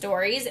hearing their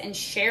stories and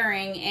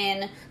sharing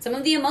in some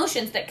of the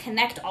emotions that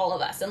connect all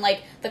of us and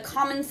like the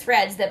common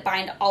threads that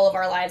bind all of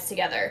our lives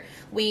together.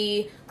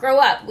 We grow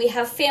up, we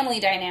have family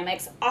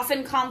dynamics,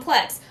 often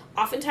complex.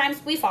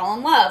 Oftentimes we fall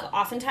in love.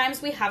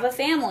 Oftentimes we have a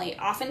family.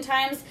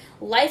 Oftentimes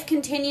life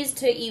continues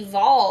to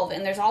evolve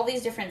and there's all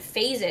these different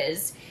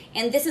phases.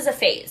 And this is a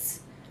phase.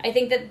 I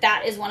think that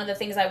that is one of the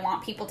things I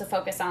want people to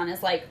focus on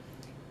is like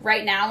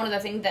right now, one of the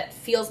things that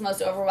feels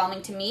most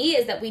overwhelming to me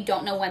is that we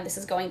don't know when this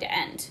is going to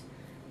end.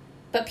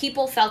 But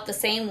people felt the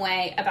same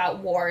way about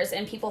wars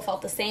and people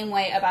felt the same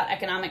way about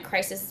economic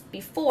crisis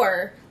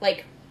before.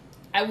 Like,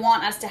 I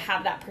want us to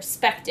have that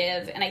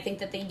perspective, and I think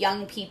that the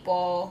young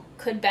people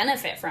could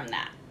benefit from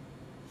that.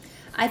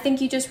 I think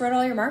you just wrote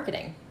all your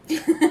marketing.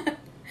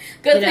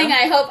 Good thing.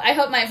 I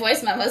hope my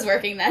voice memo's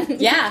working then.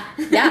 Yeah.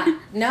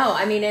 No,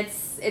 I mean,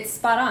 it's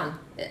spot on.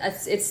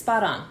 It's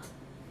spot on.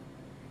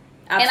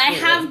 Absolutely. And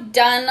I have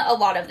done a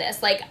lot of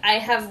this. Like, I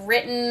have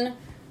written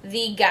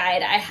the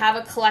guide. I have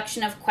a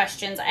collection of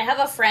questions. I have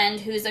a friend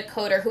who's a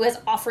coder who has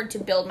offered to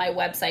build my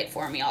website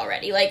for me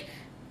already. Like,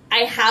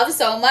 I have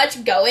so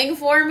much going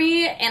for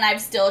me, and I've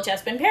still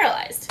just been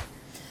paralyzed.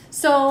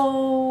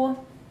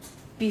 So,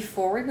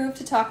 before we move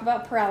to talk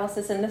about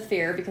paralysis and the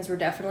fear, because we're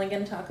definitely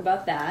going to talk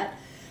about that,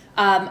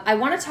 I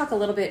want to talk a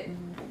little bit,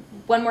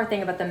 one more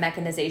thing about the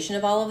mechanization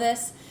of all of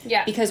this.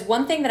 Yeah. Because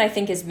one thing that I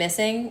think is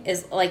missing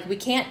is, like, you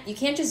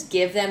can't just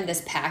give them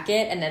this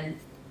packet and then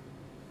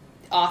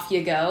off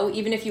you go.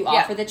 Even if you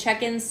offer the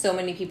check-ins, so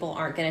many people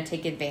aren't going to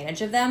take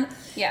advantage of them.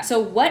 Yeah. So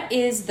what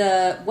is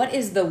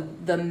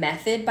the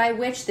method by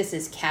which this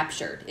is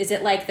captured? Is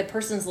it like the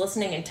person's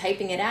listening and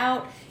typing it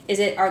out?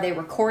 Are they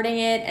recording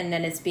it and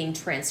then it's being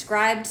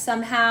transcribed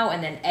somehow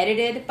and then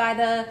edited by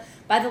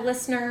the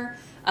listener?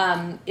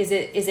 Is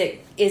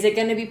it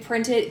going to be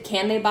printed?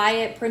 Can they buy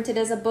it printed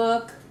as a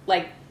book?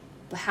 Like,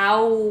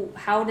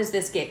 how does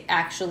this get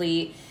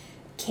actually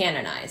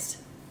canonized?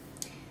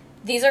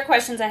 These are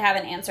questions I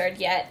haven't answered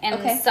yet. And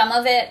okay. Some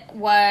of it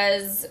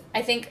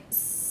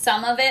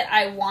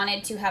I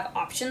wanted to have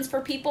options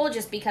for people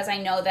just because I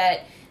know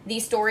that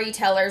these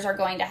storytellers are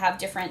going to have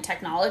different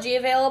technology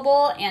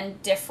available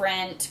and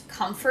different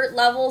comfort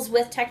levels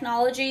with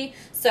technology.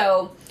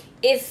 So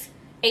if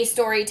a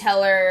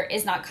storyteller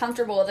is not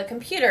comfortable with a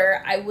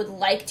computer, I would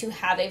like to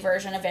have a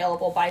version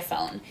available by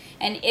phone.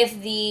 And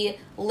if the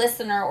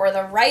listener or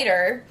the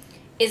writer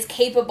is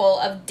capable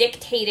of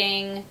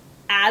dictating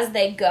as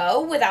they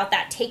go without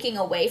that taking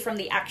away from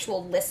the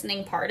actual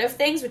listening part of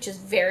things, which is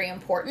very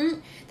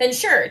important, then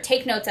sure,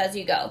 take notes as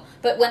you go.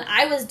 But when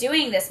I was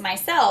doing this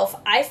myself,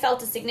 I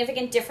felt a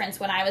significant difference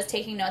when I was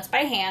taking notes by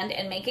hand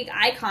and making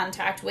eye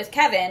contact with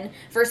Kevin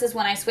versus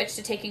when I switched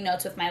to taking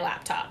notes with my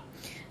laptop.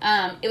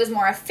 It was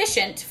more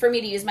efficient for me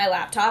to use my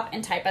laptop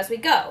and type as we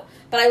go.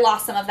 But I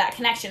lost some of that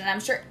connection, and I'm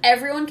sure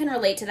everyone can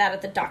relate to that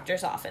at the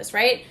doctor's office,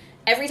 right?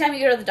 Every time you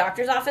go to the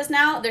doctor's office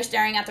now, they're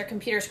staring at their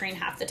computer screen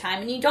half the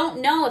time, and you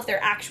don't know if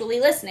they're actually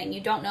listening.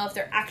 You don't know if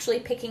they're actually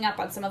picking up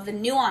on some of the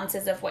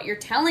nuances of what you're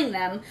telling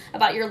them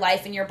about your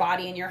life and your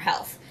body and your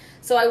health.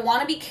 So I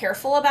want to be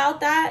careful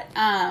about that.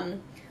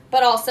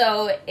 But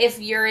also, if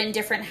you're in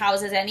different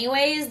houses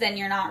anyways, then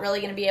you're not really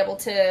going to be able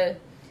to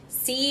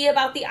see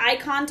about the eye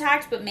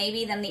contact, but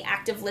maybe then the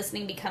active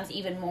listening becomes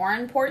even more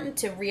important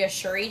to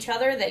reassure each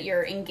other that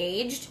you're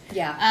engaged.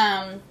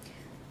 Yeah.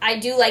 I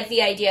do like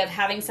the idea of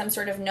having some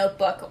sort of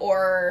notebook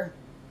or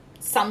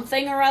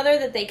something or other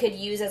that they could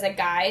use as a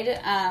guide.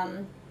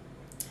 And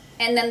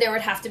then there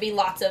would have to be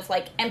lots of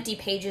like empty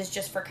pages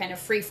just for kind of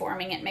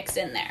free-forming it mixed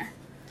in there.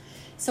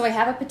 So I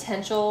have a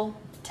potential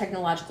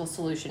technological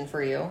solution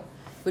for you,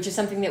 which is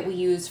something that we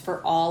use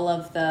for all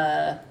of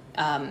the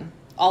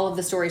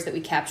stories that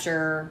we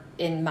capture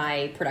in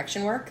my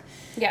production work.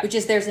 Yeah. Which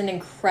is, there's an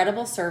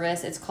incredible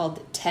service. It's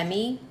called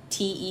Temi,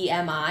 Temi,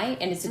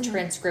 and it's a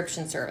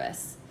transcription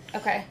service.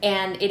 Okay.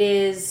 And it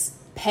is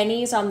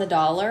pennies on the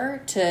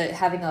dollar to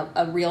having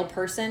a real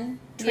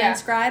person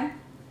transcribe.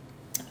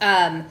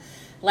 Yeah.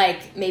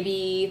 Like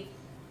maybe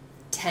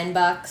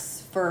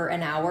 $10 for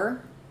an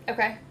hour.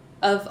 Okay.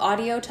 Of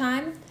audio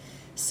time.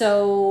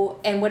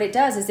 So, and what it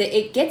does is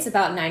it gets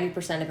about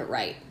 90% of it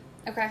right.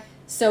 Okay.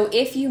 So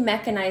if you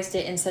mechanized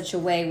it in such a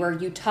way where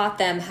you taught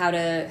them how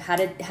to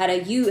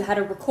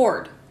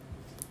record,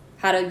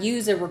 how to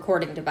use a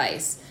recording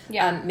device.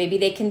 Yeah. Maybe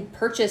they can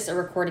purchase a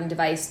recording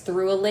device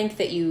through a link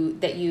that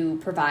you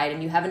provide,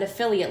 and you have an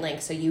affiliate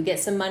link, so you get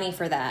some money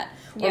for that.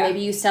 Or maybe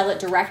you sell it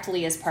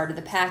directly as part of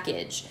the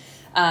package.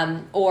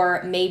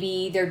 Or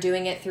maybe they're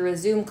doing it through a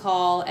Zoom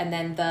call, and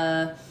then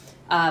the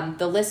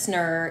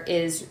listener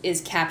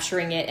is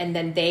capturing it, and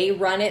then they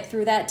run it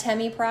through that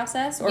Temi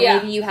process. Or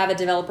maybe you have a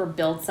developer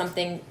build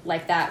something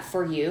like that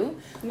for you,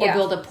 or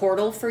build a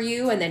portal for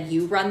you, and then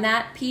you run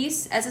that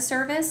piece as a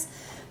service.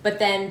 But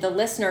then the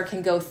listener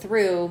can go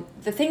through.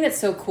 The thing that's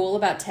so cool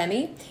about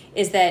Temi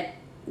is that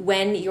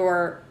when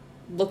you're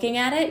looking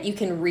at it, you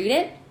can read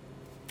it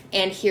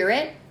and hear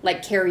it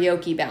like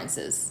karaoke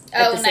bounces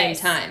at the same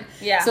time.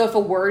 Yeah. So if a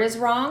word is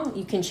wrong,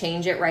 you can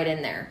change it right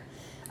in there.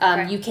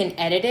 You can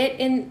edit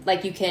it in,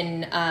 like you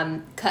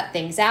can cut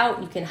things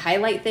out. You can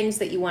highlight things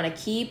that you want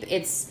to keep.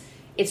 It's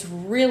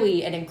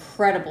really an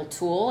incredible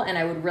tool, and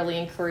I would really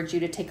encourage you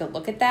to take a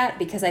look at that,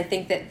 because I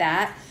think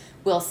that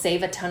will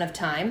save a ton of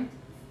time.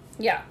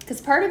 Yeah. Because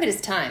part of it is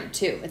time,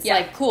 too. It's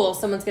like, cool,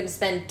 someone's going to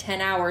spend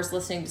 10 hours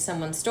listening to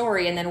someone's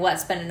story, and then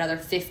spend another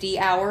 50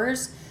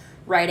 hours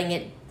writing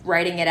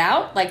it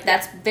out? Like,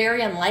 that's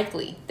very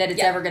unlikely that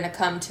it's ever going to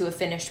come to a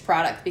finished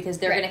product, because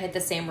they're going to hit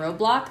the same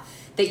roadblock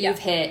that you've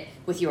hit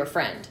with your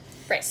friend.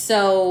 Right.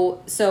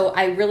 So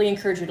I really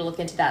encourage you to look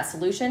into that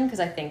solution, because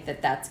I think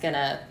that that's going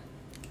to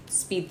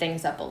speed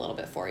things up a little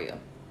bit for you.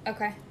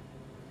 Okay.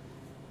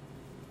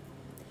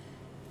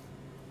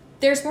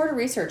 There's more to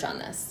research on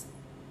this.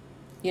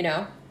 You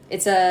know,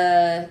 it's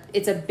a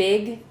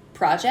big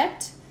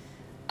project.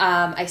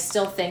 I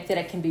still think that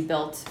it can be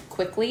built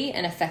quickly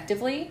and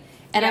effectively.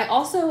 And Yeah.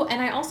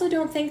 I also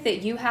don't think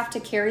that you have to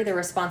carry the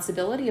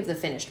responsibility of the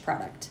finished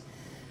product.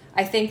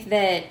 I think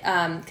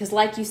that, because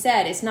like you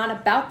said, it's not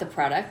about the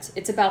product,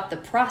 it's about the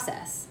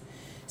process.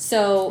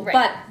 So, Right.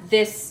 but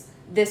this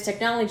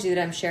technology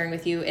that I'm sharing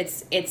with you,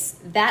 it's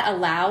that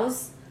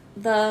allows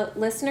the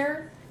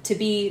listener to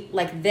be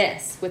like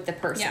this with the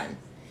person,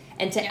 Yeah.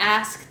 and to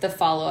ask the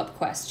follow-up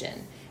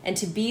question, and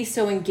to be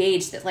so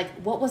engaged that, like,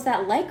 what was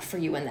that like for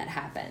you when that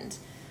happened?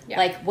 Yeah.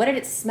 Like, what did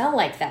it smell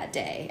like that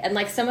day? And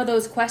like, some of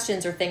those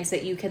questions are things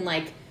that you can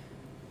like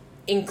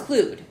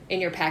include in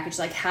your package,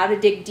 like how to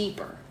dig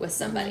deeper with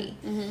somebody.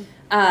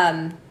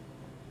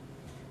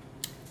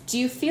 Do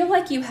you feel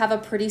like you have a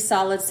pretty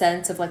solid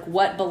sense of like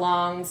what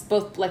belongs,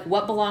 both like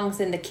what belongs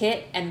in the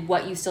kit and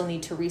what you still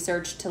need to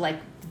research to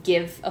like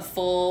give a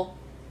full,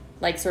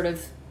 like sort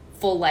of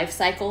full life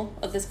cycle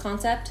of this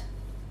concept?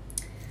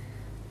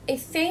 I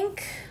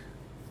think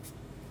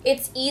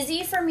it's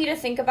easy for me to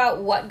think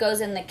about what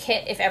goes in the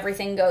kit if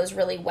everything goes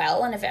really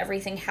well and if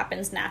everything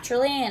happens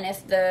naturally and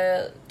if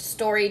the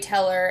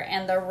storyteller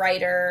and the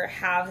writer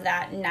have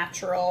that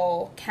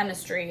natural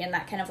chemistry and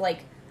that kind of like,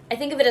 I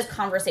think of it as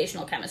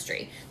conversational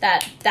chemistry,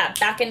 that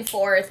back and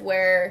forth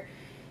where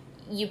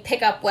you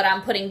pick up what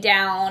I'm putting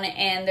down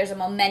and there's a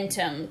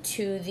momentum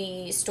to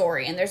the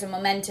story and there's a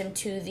momentum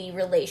to the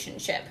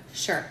relationship.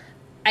 Sure.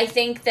 I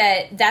think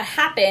that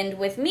happened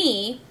with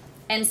me,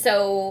 and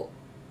so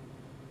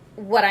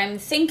what I'm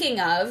thinking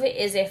of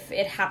is if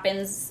it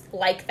happens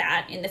like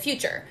that in the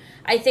future.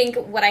 I think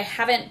what I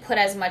haven't put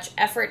as much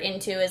effort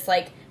into is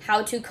like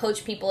how to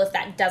coach people if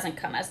that doesn't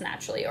come as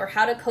naturally, or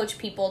how to coach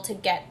people to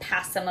get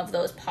past some of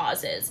those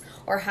pauses,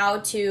 or how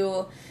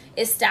to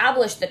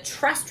establish the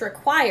trust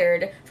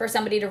required for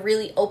somebody to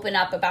really open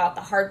up about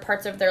the hard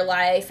parts of their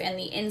life and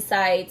the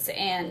insights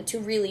and to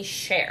really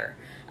share.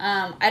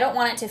 I don't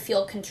want it to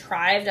feel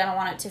contrived. I don't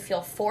want it to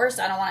feel forced.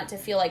 I don't want it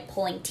to feel like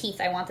pulling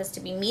teeth. I want this to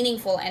be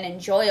meaningful and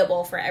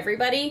enjoyable for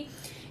everybody.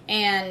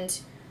 And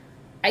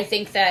I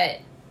think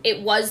that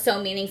it was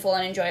so meaningful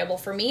and enjoyable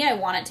for me. I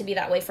want it to be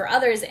that way for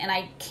others. And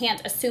I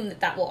can't assume that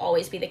that will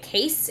always be the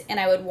case. And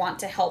I would want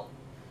to help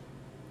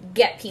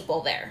get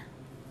people there.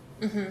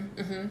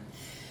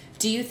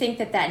 Do you think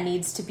that that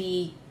needs to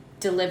be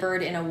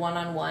delivered in a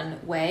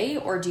one-on-one way?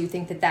 Or do you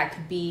think that that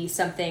could be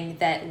something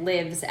that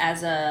lives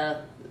as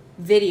a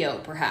video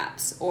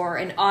perhaps, or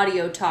an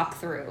audio talk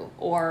through,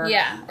 or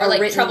or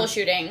like written,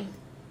 troubleshooting?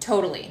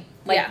 Totally.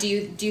 Like, do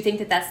you think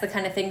that that's the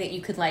kind of thing that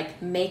you could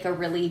like make a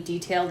really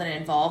detailed and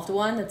involved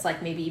one that's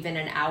like maybe even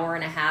an hour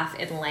and a half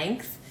in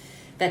length,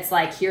 that's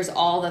like, here's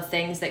all the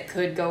things that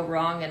could go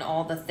wrong and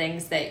all the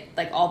things that,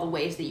 like, all the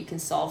ways that you can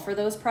solve for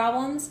those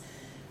problems?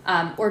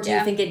 Or do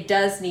you think it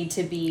does need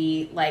to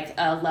be like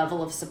a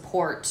level of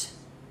support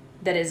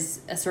that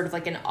is a sort of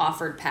like an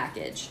offered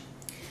package?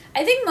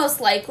 I think most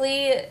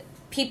likely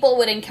people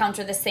would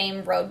encounter the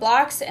same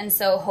roadblocks, and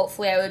so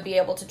hopefully I would be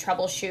able to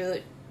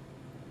troubleshoot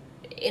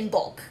in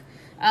bulk.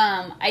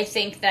 I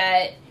think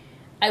that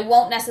I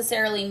won't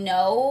necessarily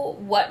know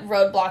what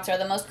roadblocks are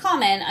the most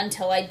common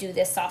until I do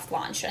this soft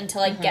launch,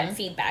 until I get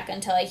feedback,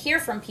 until I hear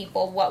from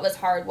people what was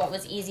hard, what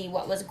was easy,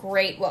 what was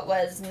great, what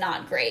was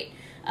not great.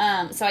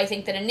 So I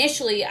think that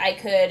initially I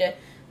could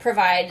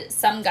provide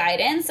some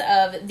guidance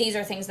of these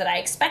are things that I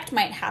expect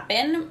might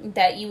happen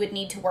that you would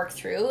need to work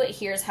through.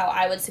 Here's how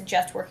I would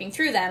suggest working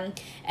through them.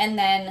 And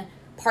then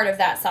part of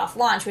that soft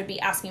launch would be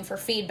asking for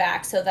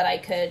feedback so that I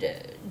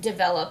could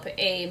develop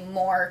a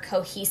more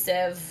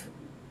cohesive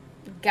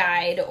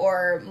guide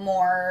or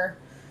more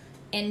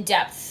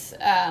in-depth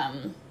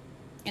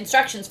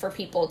instructions for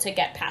people to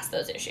get past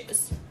those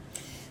issues.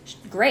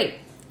 Great.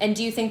 And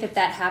do you think that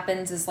that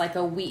happens as like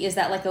is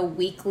that like a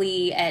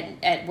weekly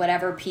at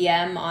whatever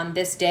PM on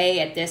this day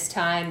at this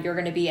time, you're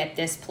going to be at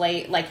this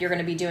place, like you're going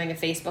to be doing a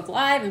Facebook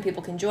Live and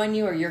people can join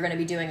you, or you're going to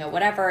be doing a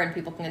whatever and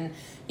people can,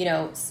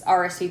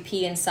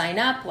 RSVP and sign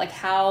up? Like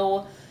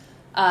how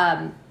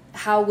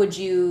would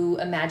you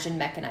imagine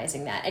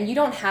mechanizing that? And you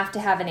don't have to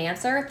have an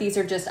answer. These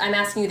are just, I'm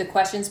asking you the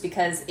questions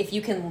because if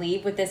you can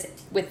leave with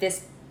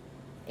this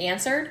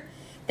answered,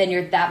 then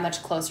you're that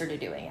much closer to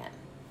doing it.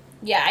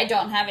 Yeah, I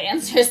don't have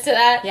answers to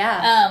that.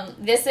 Yeah.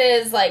 This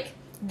is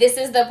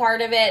the part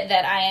of it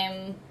that I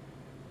am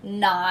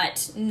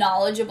not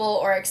knowledgeable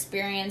or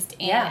experienced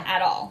in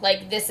at all.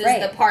 Like, this is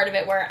the part of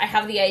it where I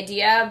have the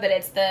idea, but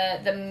it's the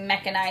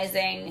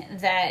mechanizing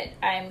that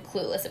I'm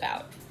clueless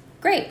about.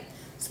 Great.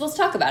 So let's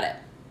talk about it.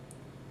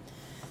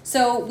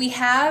 So we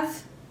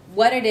have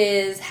what it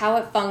is, how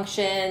it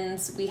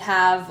functions. We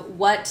have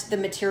what the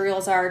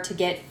materials are to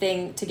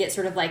get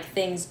sort of like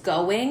things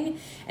going.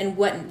 And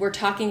what we're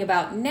talking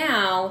about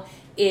now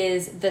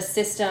is the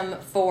system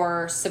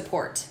for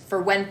support for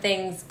when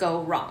things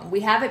go wrong.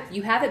 You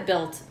have it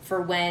built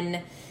for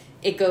when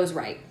it goes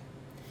right.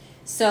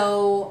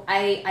 So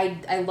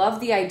I love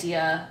the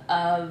idea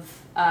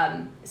of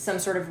some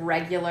sort of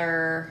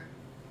regular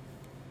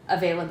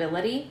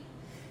availability,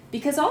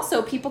 Because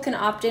also people can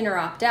opt in or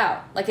opt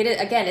out. Like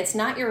again, it's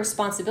not your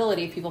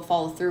responsibility if people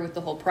follow through with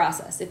the whole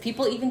process. If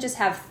people even just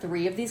have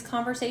 3 of these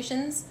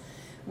conversations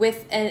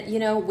with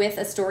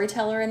a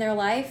storyteller in their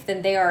life,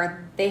 then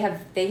they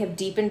have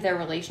deepened their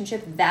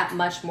relationship that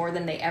much more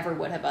than they ever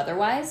would have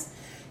otherwise.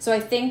 So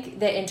I think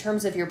that in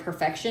terms of your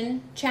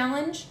perfection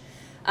challenge,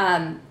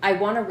 I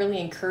want to really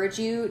encourage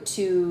you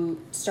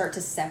to start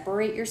to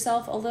separate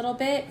yourself a little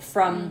bit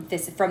from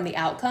the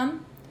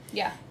outcome.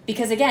 Yeah.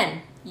 Because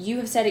again, you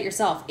have said it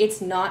yourself, it's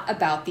not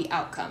about the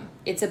outcome.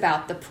 It's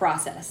about the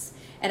process.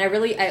 And I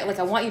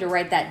want you to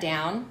write that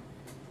down,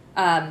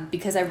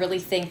 because I really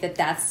think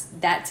that's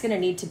going to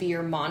need to be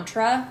your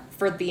mantra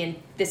for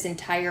this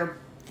entire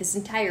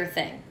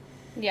thing.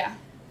 Yeah.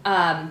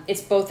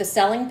 It's both a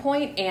selling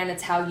point and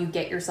it's how you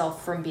get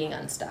yourself from being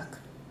unstuck.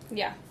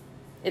 Yeah.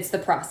 It's the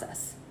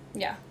process.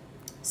 Yeah.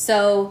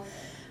 So,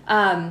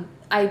 I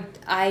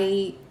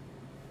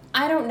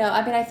don't know.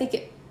 I mean,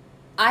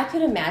 I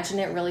could imagine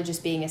it really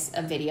just being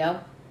a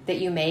video that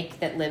you make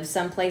that lives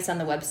someplace on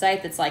the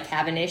website that's like,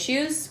 having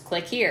issues,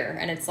 click here.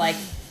 And it's like,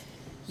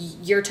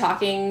 you're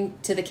talking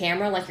to the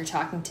camera like you're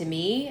talking to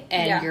me,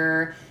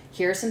 and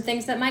here's some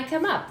things that might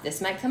come up. This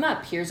might come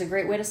up. Here's a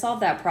great way to solve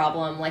that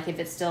problem. Like if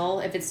it's still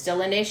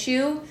an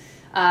issue,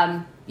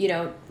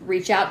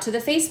 reach out to the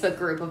Facebook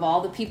group of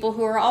all the people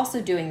who are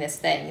also doing this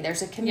thing.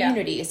 There's a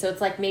community. Yeah. So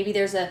it's like maybe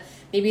there's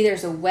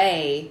a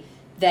way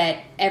that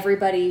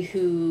everybody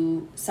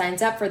who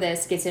signs up for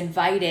this gets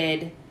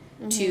invited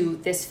to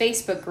this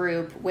Facebook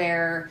group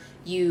where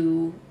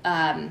you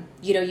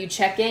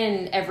check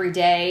in every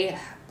day.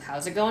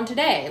 How's it going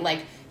today?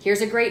 Like,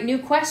 here's a great new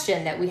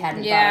question that we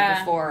hadn't thought of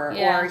before,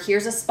 or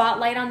here's a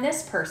spotlight on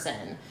this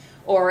person,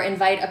 or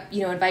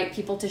invite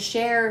people to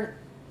share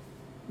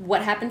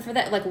what happened for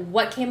that, like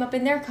what came up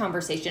in their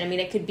conversation. I mean,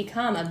 it could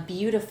become a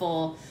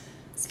beautiful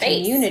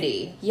space.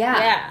 Community.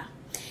 Yeah.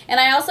 And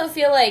I also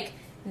feel like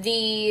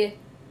the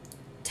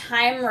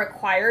time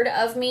required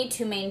of me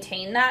to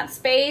maintain that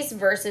space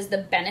versus the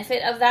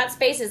benefit of that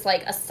space is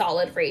like a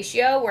solid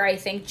ratio, where I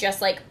think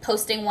just like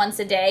posting once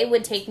a day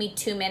would take me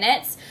 2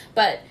 minutes,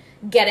 but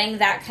getting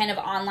that kind of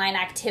online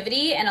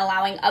activity and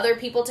allowing other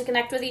people to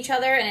connect with each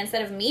other, and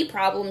instead of me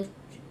problem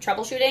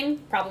solving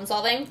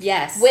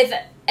with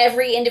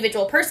every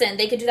individual person,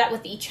 they could do that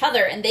with each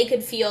other, and they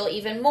could feel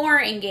even more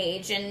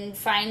engaged and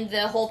find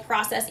the whole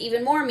process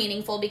even more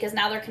meaningful, because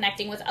now they're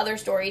connecting with other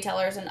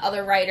storytellers and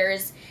other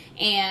writers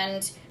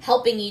and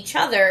helping each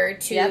other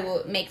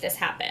to make this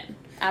happen.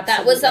 Absolutely.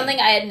 That was something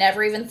I had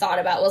never even thought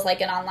about, was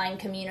like an online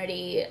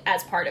community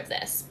as part of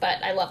this,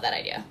 but I love that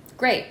idea.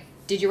 Great.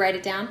 Did you write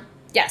it down?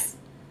 Yes.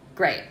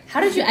 Great.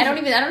 How did you? I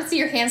don't see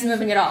your hands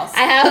moving at all.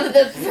 I have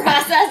the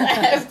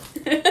process.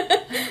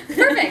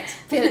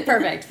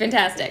 Perfect.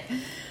 Fantastic.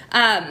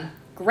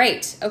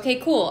 Great. Okay,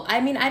 cool. I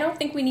mean, I don't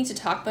think we need to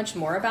talk much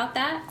more about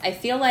that. I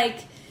feel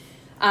like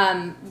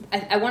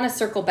I want to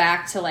circle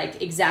back to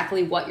like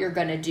exactly what you're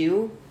going to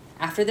do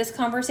after this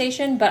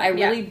conversation, but I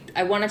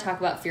want to talk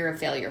about fear of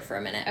failure for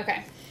a minute.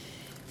 Okay.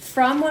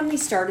 From when we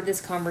started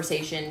this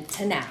conversation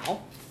to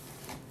now,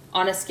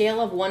 on a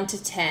scale of 1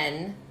 to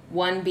 10,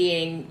 1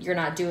 being you're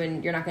not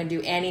going to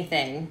do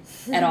anything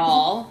at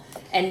all,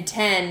 and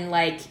 10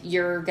 like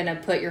you're going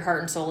to put your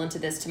heart and soul into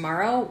this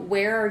tomorrow,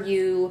 where are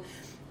you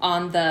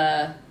on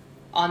that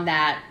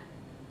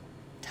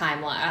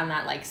timeline,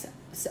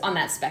 on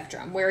that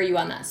spectrum? Where are you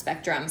on that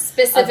spectrum?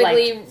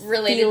 Specifically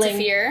related to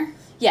fear?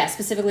 Yeah,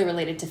 specifically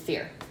related to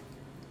fear.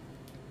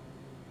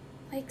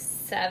 Like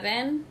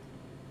 7.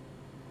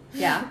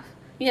 Yeah?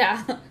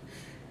 Yeah.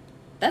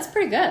 That's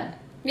pretty good.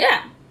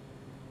 Yeah.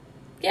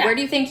 Yeah. Where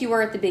do you think you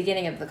were at the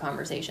beginning of the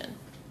conversation?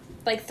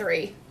 Like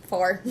 3,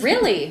 4.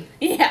 Really?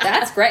 Yeah.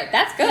 That's great.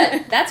 That's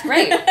good. That's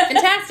great.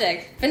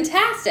 Fantastic.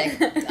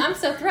 I'm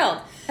so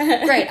thrilled.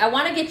 Great. I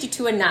want to get you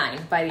to a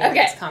 9 by the end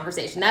of this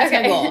conversation. That's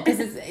my goal.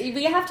 Because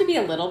we have to be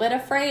a little bit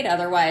afraid.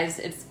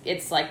 Otherwise,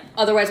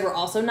 otherwise we're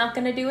also not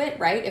going to do it,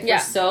 right? If we're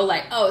so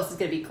like, oh, this is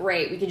going to be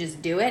great, we can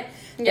just do it,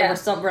 then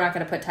we're not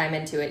going to put time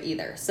into it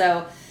either.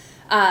 So,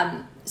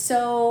 are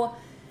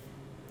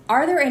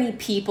there any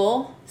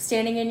people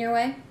standing in your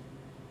way?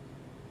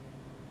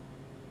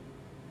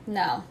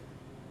 No.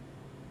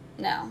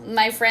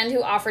 My friend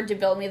who offered to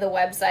build me the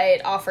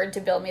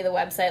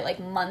website like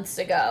months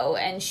ago,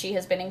 and she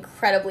has been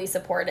incredibly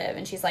supportive,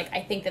 and she's like,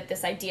 I think that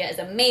this idea is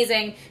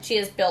amazing. She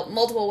has built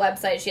multiple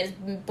websites. She has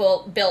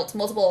built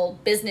multiple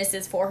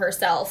businesses for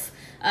herself.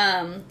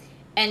 And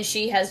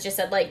she has just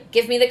said, like,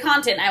 give me the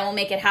content. I will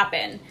make it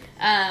happen.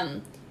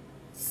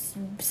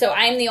 So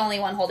I'm the only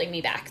one holding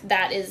me back.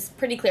 That is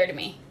pretty clear to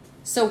me.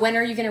 So when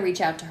are you going to reach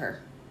out to her?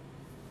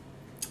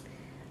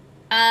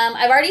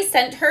 I've already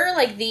sent her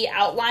like the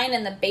outline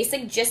and the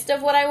basic gist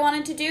of what I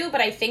wanted to do,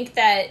 but I think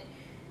that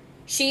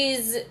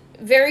she's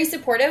very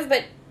supportive,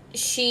 but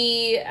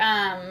she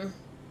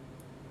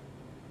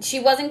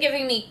wasn't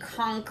giving me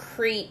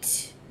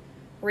concrete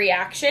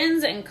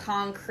reactions and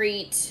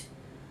concrete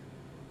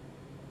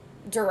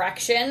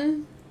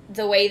direction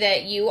the way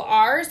that you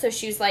are. So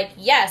she was like,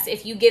 yes,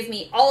 if you give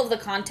me all of the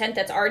content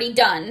that's already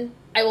done,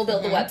 I will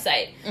build the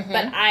website.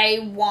 But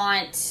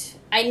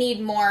I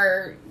need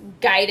more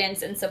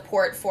guidance and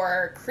support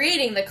for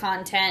creating the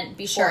content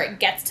before it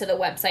gets to the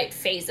website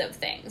phase of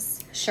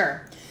things.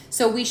 Sure.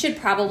 So we should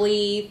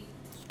probably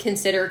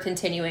consider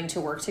continuing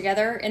to work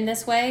together in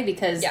this way,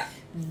 because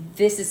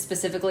this is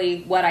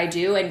specifically what I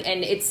do,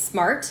 and it's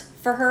smart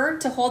for her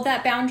to hold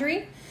that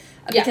boundary,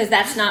 because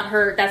that's not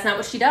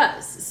what she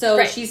does.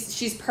 So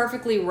she's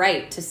perfectly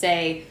right to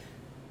say,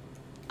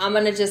 I'm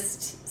going to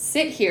just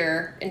sit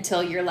here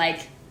until you're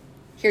like,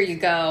 here you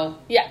go.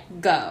 Yeah.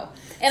 Go.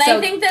 And so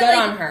I think that good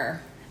on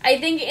her. I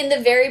think in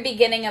the very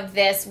beginning of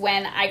this,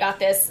 when I got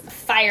this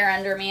fire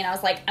under me and I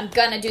was like, I'm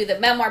going to do the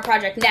memoir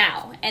project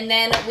now. And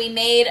then we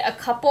made a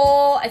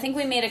couple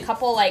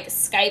like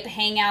Skype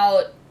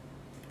hangout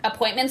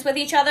appointments with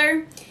each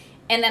other.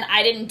 And then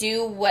I didn't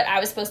do what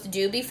I was supposed to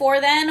do before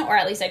then, or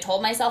at least I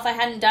told myself I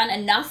hadn't done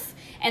enough.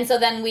 And so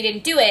then we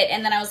didn't do it.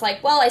 And then I was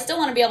like, well, I still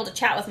want to be able to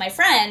chat with my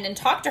friend and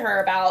talk to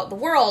her about the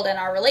world and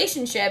our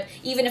relationship,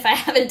 even if I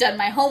haven't done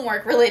my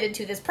homework related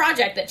to this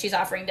project that she's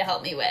offering to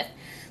help me with.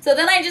 So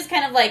then I just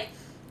kind of like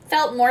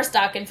felt more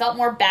stuck and felt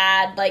more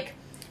bad. Like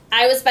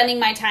I was spending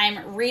my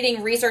time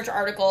reading research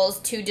articles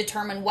to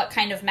determine what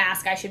kind of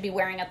mask I should be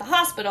wearing at the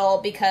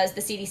hospital, because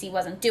the CDC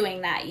wasn't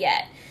doing that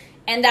yet.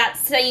 And that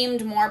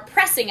seemed more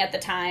pressing at the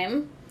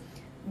time.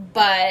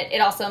 But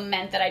it also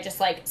meant that I just,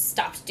 like,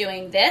 stopped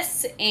doing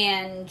this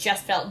and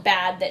just felt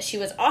bad that she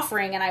was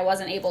offering and I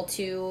wasn't able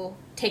to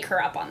take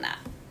her up on that.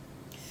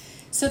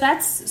 So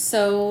that's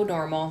so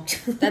normal.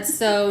 That's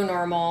so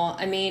normal.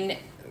 I mean,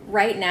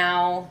 right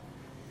now,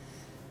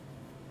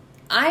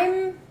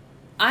 I'm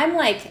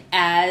like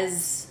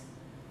as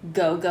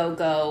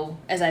go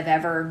as I've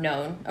ever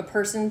known a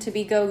person to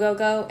be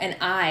go. And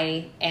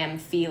I am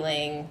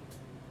feeling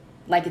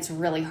like it's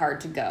really hard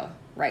to go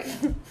right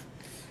now.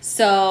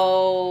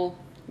 So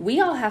we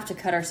all have to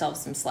cut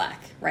ourselves some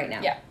slack right now.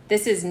 Yeah.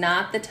 This is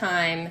not the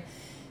time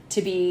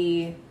to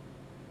be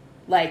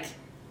like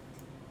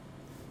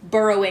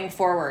burrowing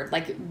forward,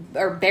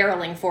 or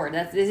barreling forward.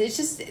 It's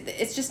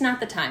just not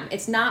the time.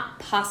 It's not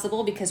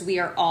possible, because we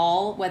are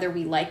all, whether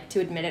we like to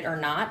admit it or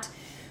not,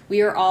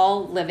 we are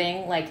all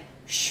living like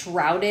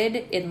shrouded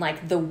in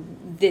like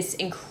this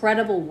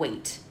incredible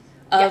weight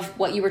of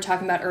what you were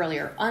talking about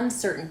earlier,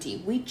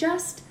 uncertainty. We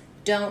just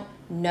don't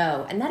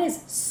know. And that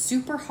is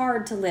super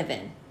hard to live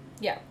in.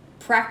 Yeah.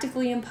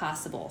 Practically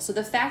impossible. So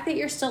the fact that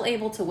you're still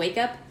able to wake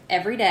up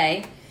every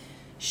day,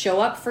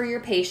 show up for your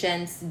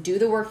patients, do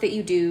the work that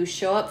you do,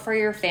 show up for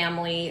your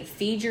family,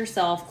 feed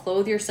yourself,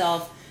 clothe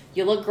yourself.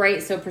 You look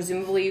great, so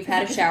presumably you've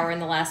had a shower in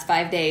the last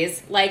 5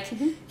 days. Like,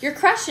 you're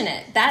crushing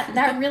it.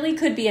 That really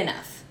could be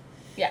enough.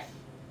 Yeah.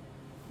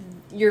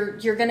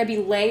 You're going to be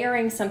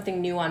layering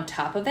something new on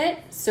top of it,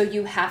 so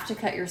you have to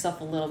cut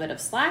yourself a little bit of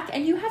slack,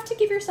 and you have to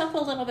give yourself a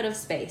little bit of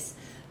space.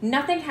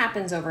 Nothing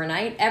happens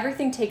overnight.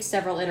 Everything takes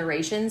several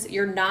iterations.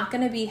 You're not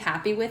going to be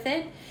happy with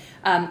it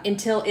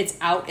until it's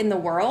out in the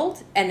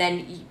world, and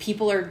then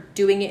people are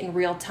doing it in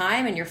real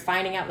time, and you're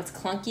finding out what's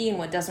clunky and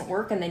what doesn't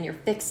work, and then you're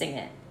fixing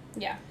it.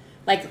 Yeah.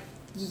 Like,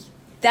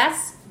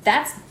 that's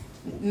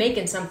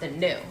making something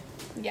new.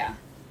 Yeah.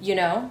 You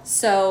know?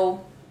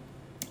 So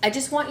I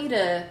just want you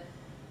to...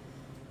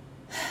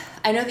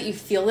 I know that you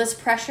feel this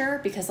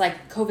pressure because,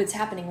 like, COVID's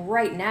happening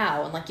right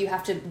now and, like, you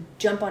have to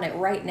jump on it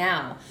right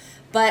now.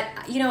 But,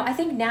 you know, I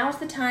think now's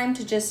the time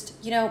to just,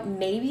 you know,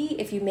 maybe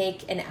if you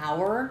make an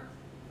hour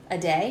a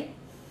day,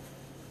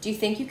 do you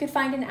think you could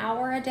find an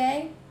hour a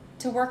day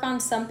to work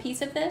on some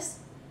piece of this?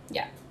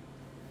 Yeah.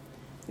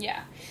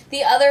 Yeah.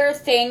 The other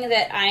thing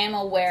that I am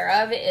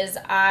aware of is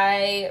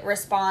I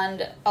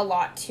respond a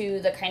lot to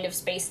the kind of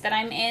space that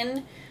I'm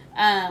in.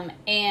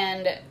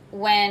 And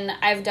when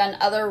I've done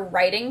other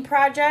writing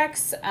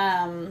projects,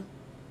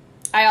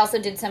 I also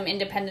did some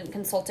independent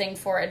consulting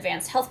for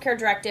advanced healthcare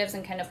directives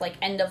and kind of like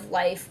end of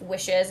life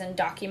wishes and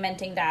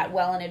documenting that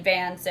well in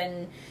advance,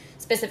 and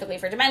specifically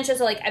for dementia.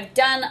 So like I've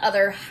done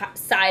other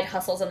side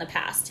hustles in the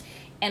past.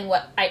 And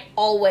what I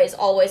always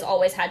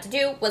had to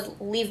do was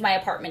leave my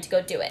apartment to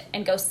go do it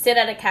and go sit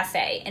at a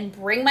cafe and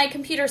bring my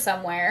computer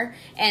somewhere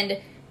and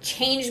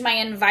change my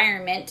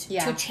environment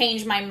to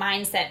change my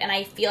mindset. And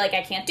I feel like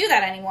I can't do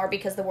that anymore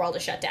because the world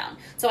is shut down.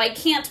 So I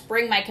can't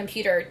bring my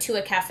computer to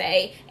a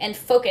cafe and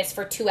focus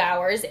for 2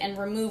 hours and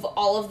remove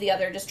all of the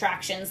other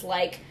distractions,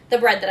 like the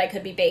bread that I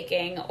could be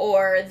baking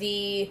or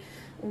the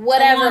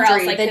whatever the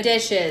laundry, else. The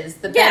dishes,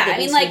 the bed that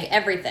needs to be,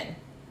 everything.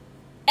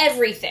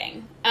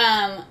 Everything.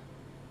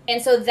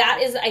 And so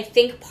that is, I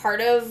think, part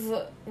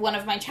of one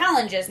of my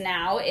challenges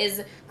now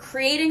is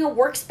creating a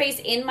workspace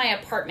in my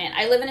apartment.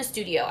 I live in a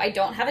studio. I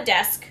don't have a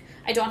desk.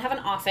 I don't have an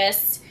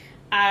office.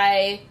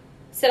 I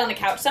sit on the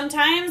couch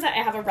sometimes. I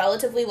have a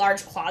relatively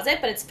large closet,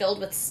 but it's filled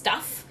with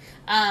stuff.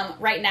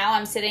 Right now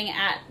I'm sitting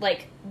at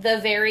like the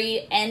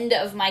very end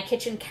of my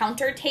kitchen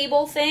counter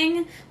table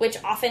thing,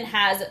 which often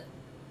has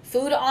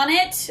food on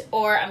it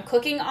or I'm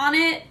cooking on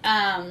it.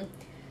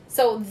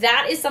 So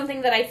that is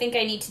something that I think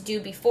I need to do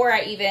before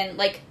I even,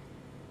 like,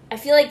 I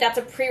feel like that's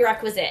a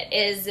prerequisite,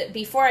 is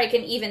before I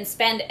can even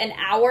spend an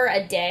hour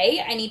a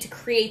day, I need to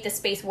create the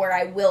space where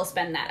I will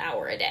spend that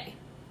hour a day.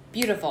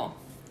 Beautiful.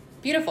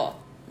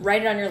 Beautiful.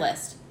 Write it on your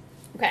list.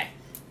 Okay.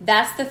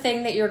 That's the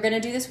thing that you're going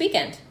to do this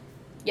weekend.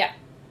 Yeah.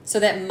 So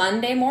that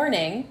Monday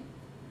morning,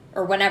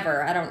 or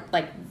whenever,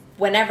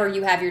 whenever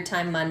you have your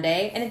time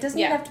Monday, and it doesn't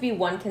even have to be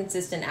one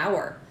consistent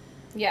hour.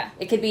 Yeah.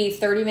 It could be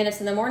 30 minutes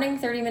in the morning,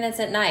 30 minutes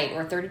at night,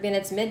 or 30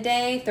 minutes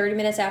midday, 30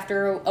 minutes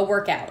after a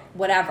workout,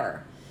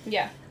 whatever.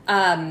 Yeah.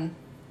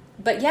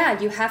 But yeah,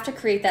 you have to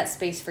create that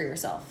space for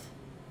yourself.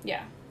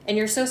 Yeah. And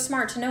you're so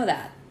smart to know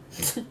that.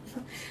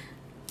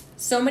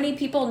 So many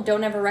people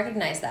don't ever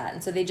recognize that,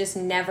 and so they just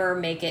never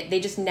make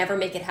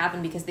it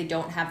happen because they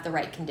don't have the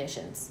right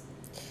conditions.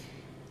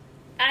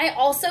 I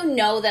also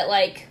know that,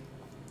 like,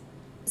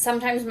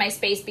 sometimes my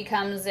space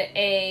becomes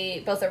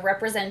both a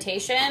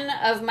representation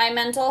of my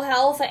mental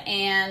health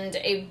and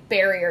a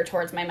barrier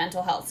towards my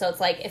mental health. So it's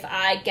like, if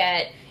I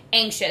get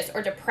anxious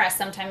or depressed,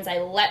 sometimes I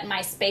let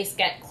my space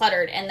get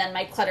cluttered, and then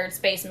my cluttered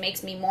space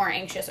makes me more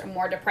anxious or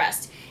more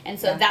depressed. And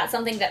so that's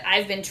something that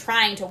I've been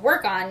trying to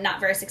work on,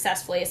 not very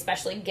successfully,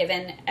 especially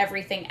given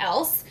everything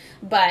else.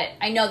 But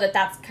I know that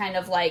that's kind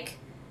of like,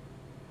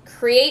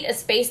 create a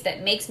space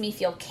that makes me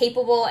feel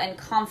capable and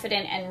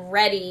confident and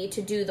ready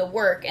to do the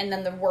work, and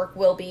then the work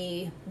will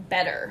be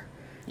better.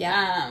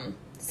 Yeah.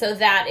 So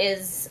that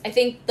is, I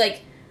think,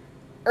 like,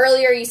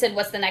 earlier you said,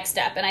 what's the next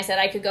step? And I said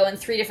I could go in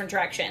 3 different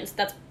directions.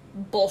 That's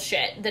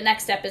bullshit. The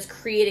next step is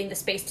creating the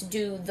space to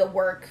do the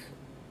work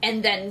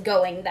and then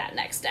going that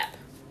next step.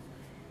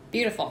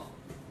 Beautiful.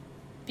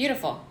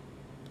 Beautiful.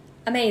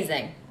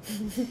 Amazing.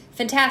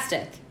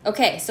 Fantastic.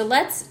 Okay, so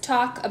let's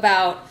talk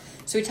about,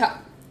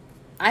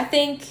 I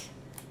think,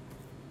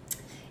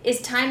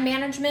 is time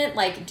management,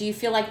 like, do you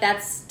feel like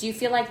you're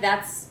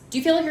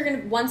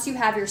going to, once you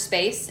have your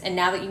space and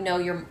now that you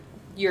know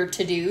your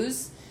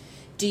to-dos,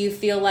 do you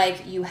feel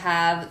like you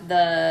have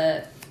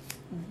the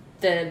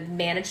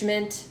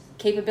management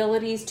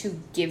capabilities to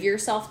give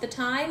yourself the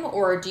time,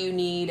 or do you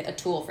need a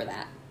tool for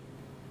that?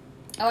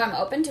 Oh, I'm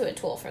open to a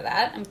tool for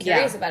that. I'm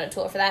curious about a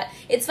tool for that.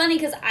 It's funny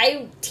because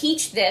I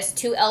teach this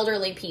to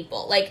elderly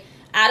people. Like,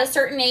 at a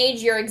certain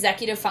age, your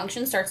executive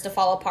function starts to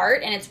fall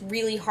apart, and it's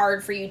really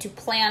hard for you to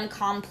plan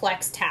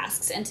complex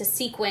tasks and to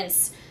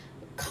sequence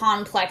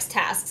complex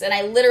tasks. And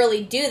I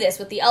literally do this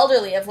with the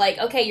elderly of, like,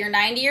 okay, you're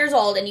 90 years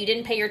old and you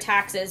didn't pay your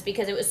taxes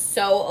because it was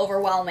so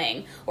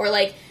overwhelming. Or,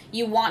 like,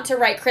 you want to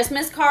write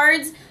Christmas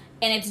cards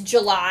and it's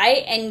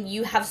July and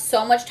you have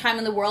so much time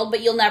in the world,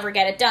 but you'll never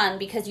get it done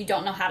because you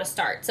don't know how to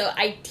start. So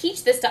I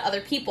teach this to other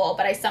people,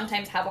 but I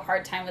sometimes have a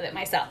hard time with it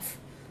myself.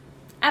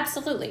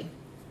 Absolutely.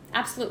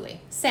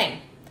 Absolutely. Same.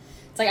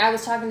 It's like I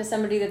was talking to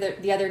somebody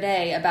the other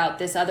day about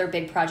this other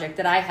big project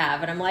that I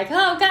have, and I'm like,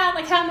 oh God,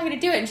 like, how am I going to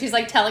do it? And she's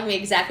like telling me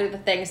exactly the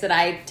things that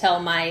I tell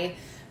my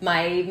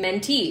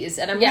mentees.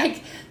 And I'm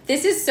like,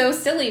 this is so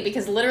silly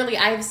because literally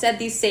I have said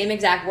these same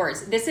exact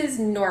words. This is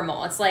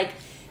normal. It's like,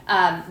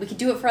 we could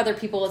do it for other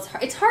people.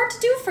 It's hard to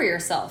do for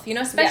yourself,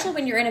 especially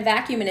when you're in a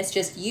vacuum and it's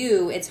just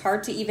you. It's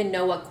hard to even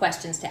know what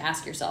questions to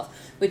ask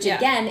yourself, which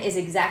again is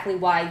exactly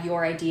why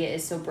your idea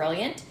is so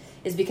brilliant,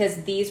 is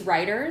because these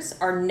writers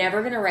are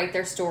never going to write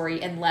their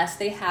story unless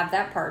they have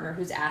that partner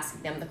who's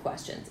asking them the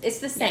questions. It's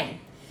the same.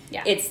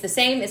 Yeah. It's the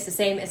same.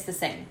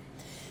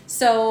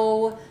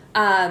 So,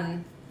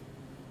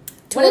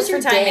 tools for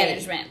time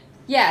management.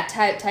 Yeah,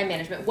 time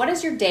management. What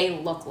does your day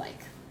look like?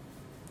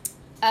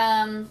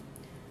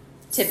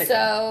 Typically.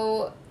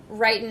 So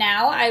right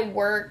now I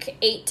work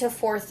 8 to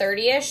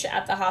 4:30ish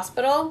at the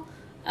hospital.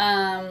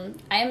 I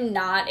am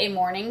not a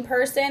morning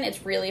person.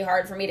 It's really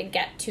hard for me to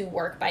get to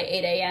work by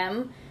 8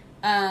 a.m.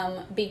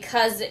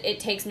 Because it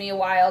takes me a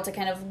while to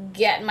kind of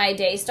get my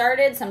day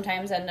started.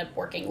 Sometimes I end up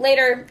working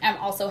later. I'm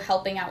also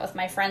helping out with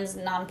my friend's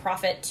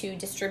nonprofit to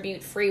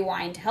distribute free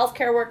wine to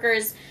healthcare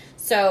workers.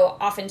 So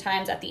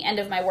oftentimes at the end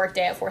of my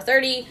workday at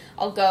 4:30,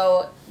 I'll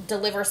go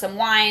deliver some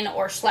wine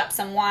or schlep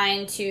some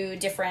wine to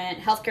different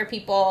healthcare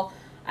people.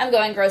 I'm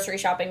going grocery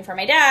shopping for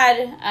my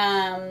dad.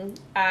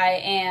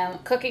 I am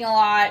cooking a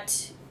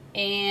lot,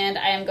 and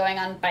I am going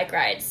on bike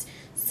rides.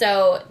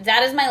 So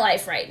that is my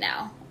life right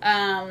now.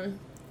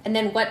 And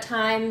then what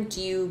time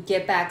do you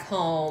get back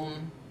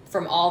home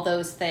from all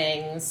those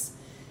things,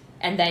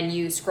 and then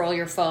you scroll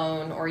your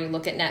phone, or you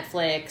look at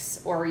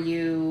Netflix, or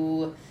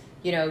you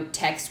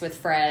text with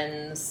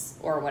friends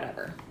or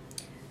whatever?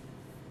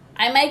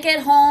 I might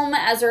get home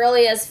as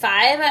early as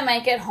 5. I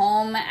might get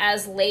home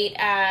as late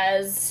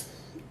as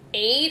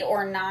 8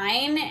 or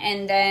 9.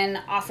 And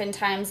then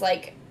oftentimes,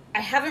 like, I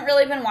haven't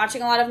really been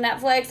watching a lot of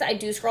Netflix. I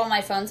do scroll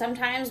my phone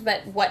sometimes,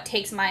 but what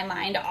takes my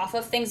mind off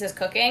of things is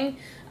cooking.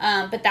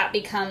 But that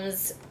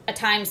becomes a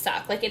time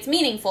suck. Like, it's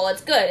meaningful.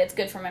 It's good. It's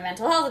good for my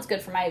mental health. It's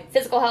good for my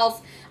physical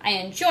health. I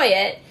enjoy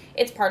it.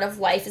 It's part of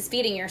life, is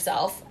feeding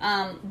yourself.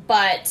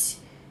 But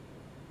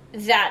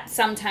that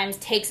sometimes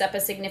takes up a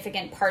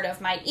significant part of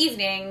my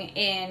evening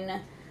in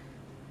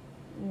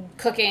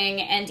cooking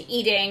and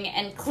eating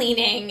and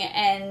cleaning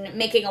and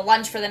making a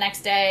lunch for the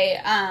next day.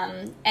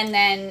 And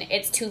then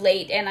it's too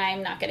late and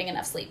I'm not getting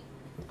enough sleep.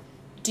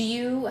 Do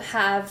you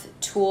have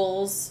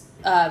tools,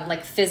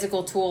 like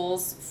physical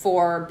tools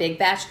for big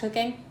batch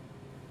cooking?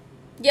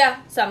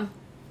 Yeah, some.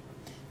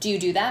 Do you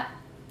do that?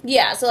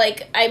 Yeah, so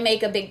like I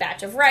make a big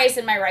batch of rice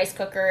in my rice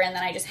cooker, and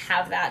then I just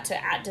have that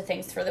to add to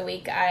things for the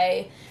week.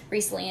 I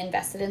recently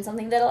invested in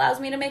something that allows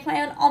me to make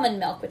my own almond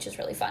milk, which is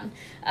really fun.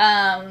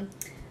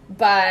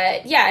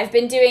 But yeah, I've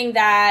been doing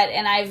that,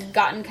 and I've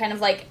gotten kind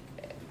of like,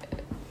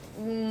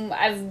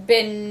 I've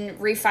been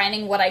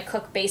refining what I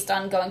cook based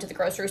on going to the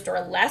grocery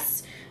store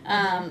less.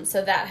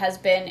 So that has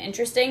been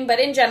interesting. But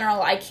in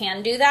general, I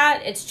can do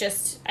that. It's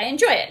just, I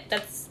enjoy it.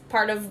 That's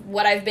part of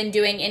what I've been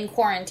doing in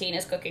quarantine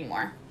is cooking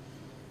more.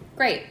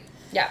 Great.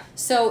 Yeah.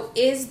 So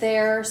is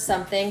there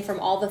something from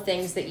all the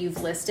things that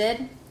you've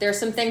listed? There's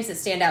some things that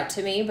stand out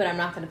to me, but I'm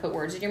not going to put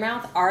words in your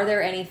mouth. Are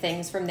there any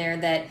things from there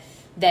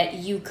that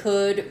you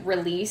could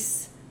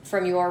release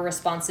from your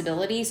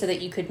responsibility so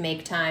that you could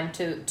make time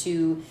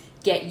to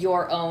get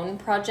your own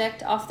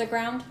project off the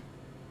ground?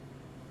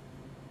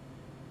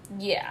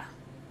 Yeah.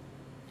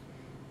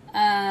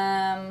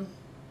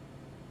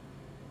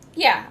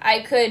 Yeah,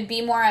 I could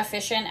be more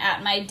efficient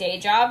at my day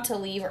job to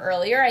leave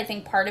earlier. I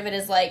think part of it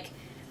is like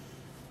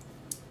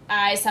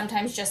I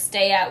sometimes just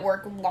stay at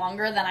work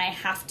longer than I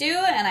have to,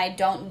 and I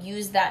don't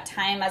use that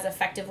time as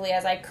effectively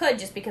as I could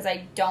just because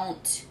I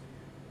don't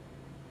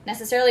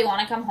necessarily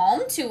want to come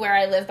home to where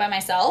I live by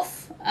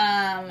myself.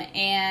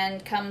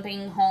 And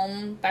coming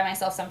home by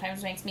myself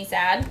sometimes makes me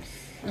sad.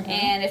 Mm-hmm.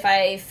 And if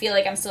I feel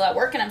like I'm still at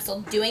work and I'm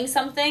still doing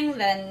something,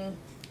 then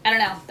I don't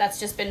know. That's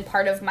just been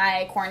part of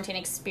my quarantine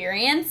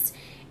experience.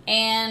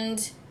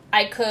 And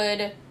I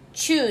could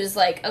choose,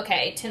 like,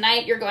 okay,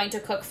 tonight you're going to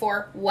cook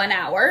for 1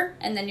 hour,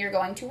 and then you're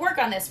going to work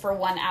on this for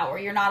 1 hour.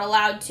 You're not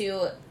allowed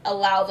to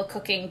allow the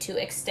cooking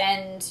to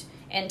extend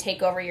and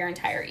take over your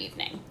entire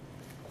evening.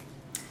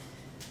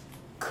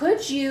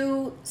 Could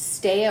you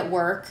stay at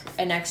work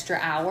an extra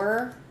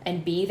hour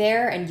and be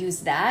there and use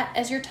that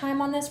as your time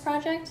on this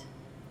project?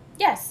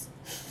 Yes.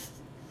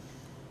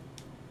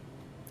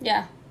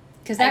 Yeah.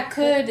 Because that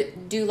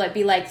could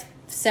be like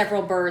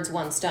several birds,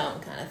 one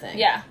stone kind of thing.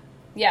 Yeah.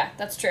 Yeah,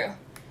 that's true.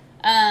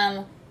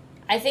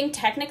 I think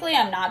technically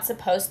I'm not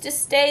supposed to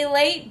stay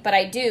late, but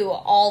I do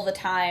all the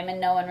time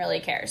and no one really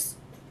cares.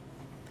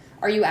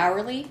 Are you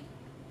hourly?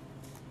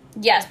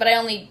 Yes, but I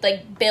only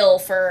bill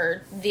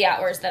for the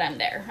hours that I'm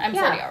there. I'm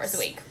 40 hours a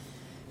week.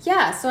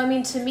 Yeah, so I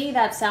mean, to me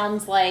that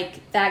sounds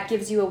like that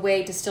gives you a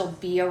way to still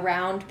be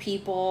around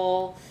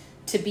people,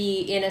 to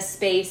be in a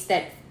space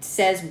that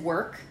says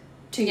work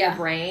to your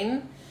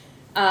brain,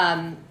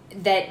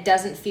 that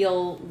doesn't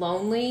feel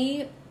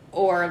lonely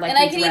or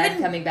like you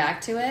dread coming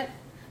back to it.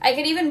 I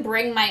could even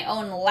bring my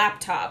own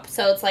laptop.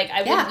 So it's like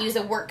I wouldn't use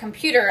a work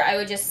computer. I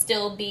would just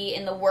still be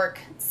in the work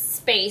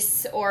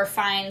space or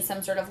find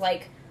some sort of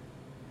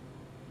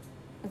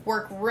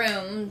work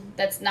room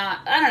that's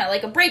not, I don't know,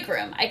 like a break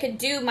room. I could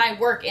do my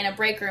work in a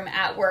break room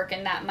at work,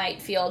 and that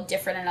might feel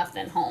different enough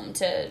than home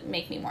to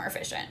make me more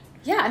efficient.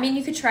 Yeah, I mean,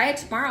 you could try it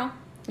tomorrow.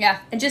 Yeah.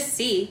 And just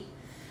see.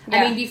 Yeah.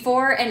 I mean,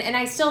 before, and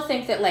I still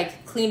think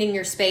that cleaning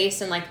your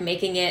space and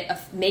making it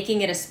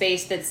a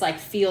space that's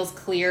feels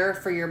clear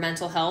for your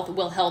mental health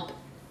will help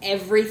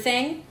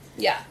everything.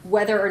 Yeah.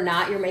 Whether or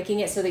not you're making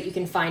it so that you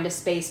can find a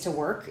space to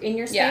work in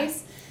your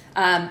space.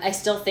 Yeah. I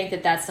still think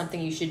that that's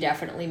something you should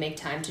definitely make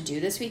time to do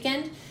this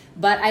weekend.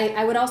 But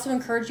I would also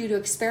encourage you to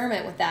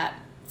experiment with that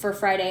for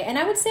Friday. And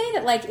I would say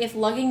that if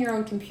lugging your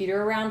own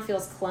computer around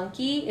feels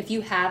clunky, if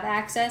you have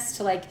access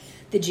to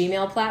the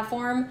Gmail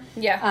platform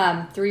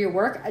through your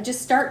work,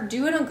 just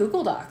do it on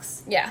Google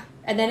Docs. Yeah.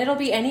 And then it'll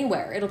be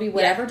anywhere. It'll be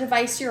whatever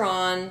device you're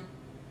on.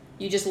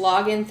 You just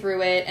log in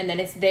through it, and then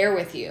it's there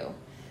with you.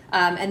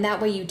 And that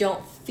way you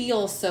don't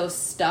feel so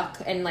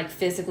stuck and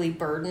physically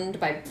burdened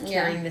by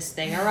carrying this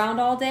thing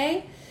around all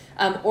day.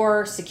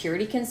 Or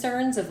security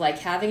concerns of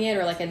having it,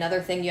 or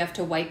another thing you have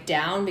to wipe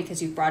down because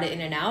you've brought it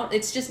in and out.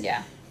 It's just,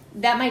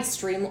 that might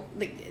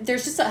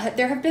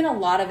there have been a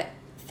lot of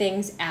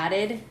things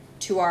added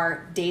to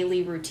our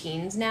daily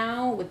routines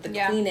now with the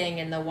cleaning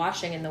and the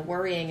washing and the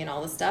worrying and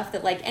all the stuff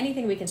that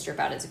anything we can strip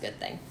out is a good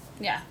thing.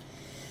 Yeah.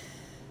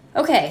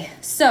 Okay,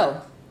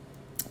 so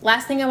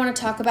last thing I want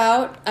to talk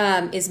about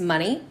is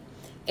money.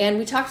 And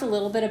we talked a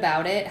little bit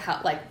about it,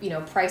 how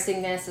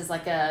pricing this is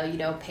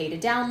a pay to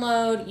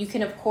download. You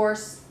can, of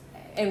course,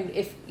 and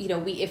if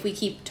we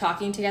keep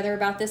talking together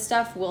about this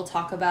stuff, we'll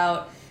talk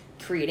about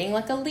creating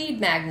a lead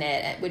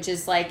magnet, which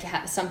is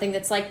something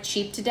that's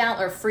cheap to download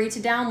or free to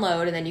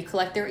download, and then you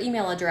collect their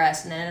email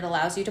address, and then it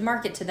allows you to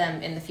market to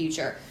them in the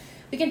future.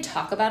 We can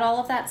talk about all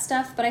of that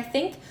stuff, but I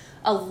think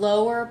a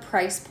lower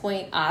price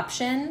point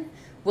option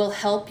will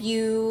help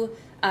you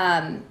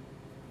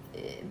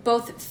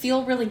both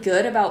feel really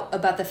good about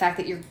the fact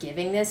that you're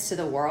giving this to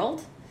the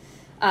world.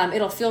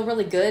 It'll feel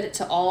really good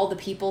to all the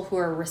people who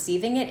are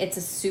receiving it. It's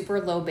a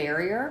super low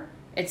barrier.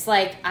 It's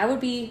I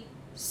would be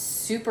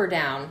super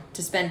down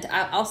to spend,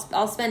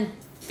 I'll spend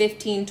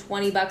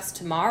 $15-20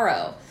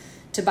 tomorrow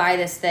to buy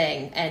this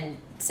thing and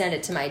send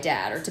it to my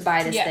dad, or to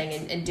buy this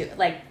thing and do it.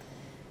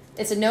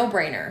 It's a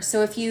no-brainer.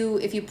 So if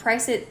you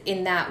price it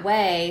in that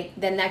way,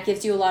 then that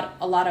gives you a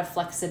lot of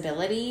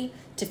flexibility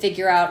to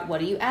figure out, what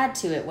do you add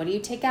to it? What do you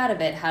take out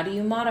of it? How do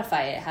you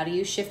modify it? How do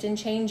you shift and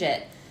change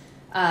it?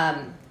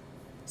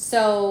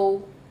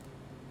 So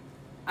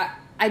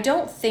I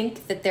don't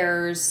think that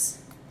there's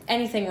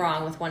anything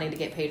wrong with wanting to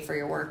get paid for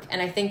your work.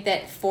 And I think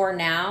that for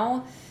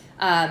now,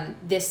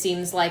 this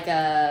seems like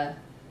a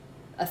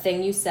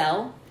thing you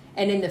sell.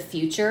 And in the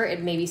future,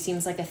 it maybe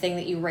seems like a thing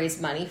that you raise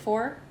money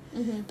for.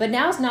 Mm-hmm. But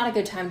now is not a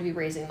good time to be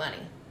raising money.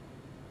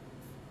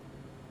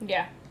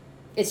 Yeah.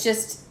 It's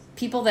just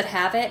people that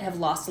have it have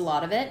lost a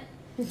lot of it.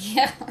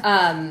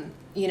 Yeah.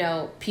 You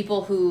know,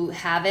 people who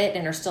have it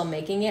and are still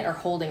making it are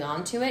holding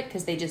on to it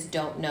because they just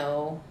don't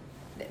know.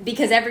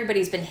 Because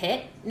everybody's been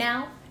hit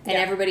now. And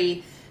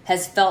everybody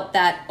has felt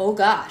that, oh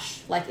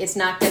gosh, like it's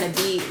not going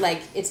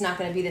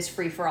to be this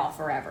free for all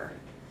forever.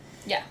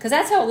 Yeah. Because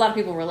that's how a lot of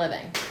people were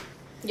living.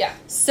 Yeah.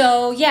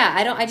 So yeah,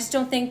 I just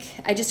don't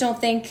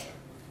think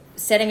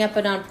setting up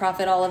a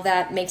nonprofit, all of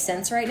that makes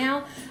sense right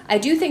now. I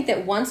do think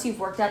that once you've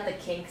worked out the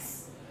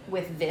kinks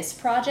with this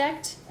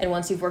project, and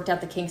once you've worked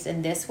out the kinks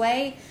in this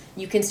way,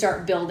 you can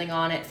start building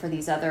on it for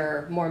these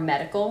other more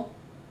medical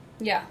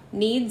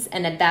needs.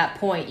 And at that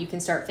point, you can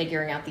start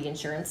figuring out the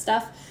insurance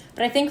stuff.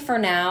 But I think for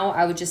now,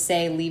 I would just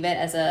say leave it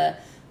as a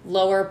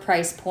lower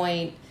price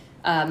point,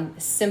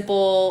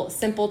 simple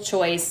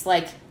choice.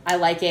 Like, I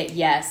like it,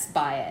 yes,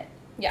 buy it.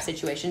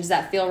 Situation. Does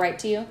that feel right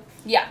to you?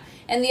 Yeah.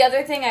 And the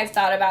other thing I've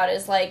thought about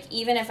is, like,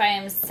 even if I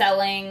am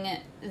selling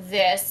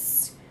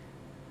this,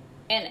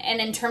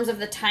 and in terms of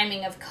the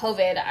timing of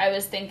COVID, I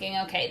was thinking,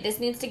 okay, this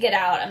needs to get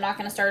out. I'm not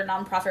going to start a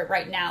nonprofit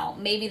right now.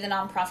 Maybe the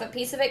nonprofit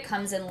piece of it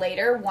comes in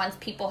later once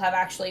people have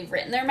actually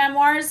written their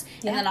memoirs,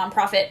 and the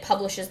nonprofit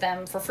publishes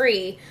them for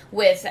free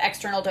with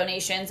external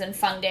donations and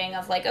funding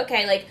of, like,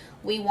 okay, like,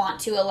 we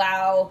want to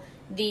allow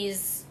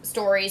these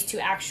stories to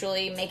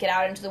actually make it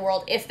out into the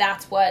world if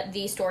that's what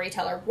the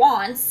storyteller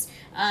wants.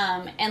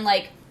 And,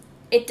 like,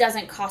 it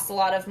doesn't cost a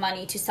lot of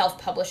money to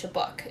self-publish a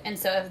book. And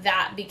so if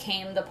that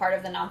became the part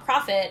of the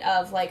nonprofit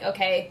of, like,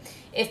 okay,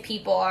 if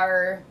people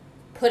are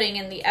putting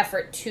in the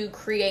effort to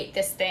create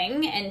this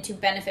thing and to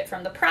benefit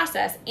from the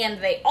process,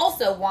 and they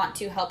also want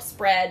to help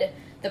spread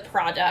the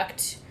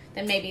product,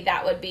 then maybe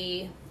that would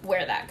be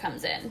where that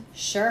comes in.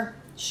 Sure.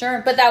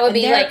 But that would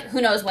be, like,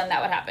 who knows when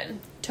that would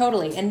happen.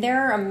 Totally. And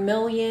there are a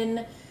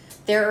million,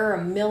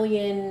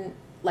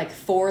 like,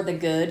 for the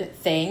good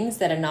things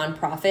that a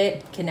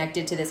nonprofit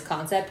connected to this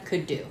concept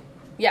could do.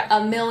 Yeah.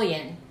 A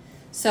million.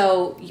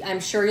 So I'm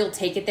sure you'll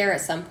take it there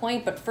at some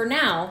point. But for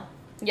now,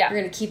 you're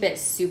going to keep it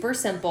super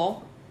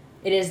simple.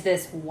 It is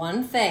this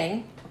one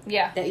thing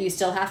that you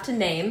still have to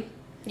name.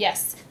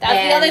 Yes. That's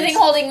the other thing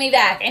holding me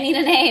back. I need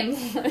a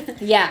name.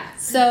 Yeah.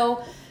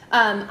 So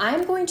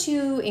I'm going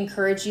to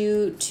encourage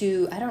you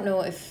to, I don't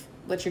know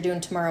what you're doing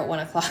tomorrow at 1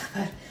 o'clock,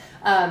 but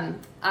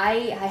I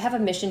have a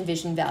mission,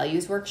 vision,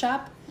 values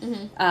workshop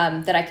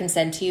that I can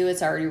send to you.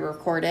 It's already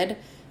recorded.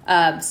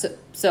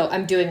 So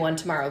I'm doing one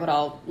tomorrow, but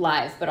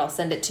I'll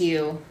send it to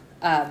you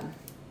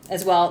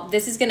as well.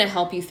 This is going to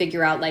help you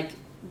figure out, like,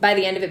 by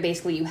the end of it,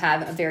 basically you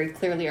have a very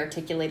clearly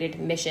articulated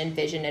mission,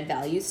 vision, and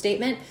values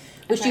statement,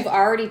 which you've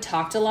already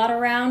talked a lot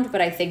around,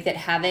 but I think that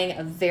having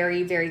a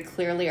very, very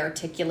clearly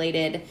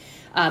articulated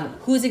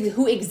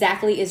who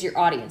exactly is your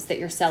audience that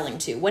you're selling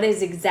to? What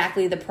is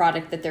exactly the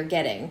product that they're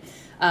getting?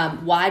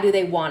 Why do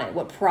they want it?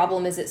 What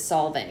problem is it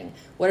solving?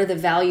 What are the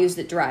values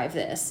that drive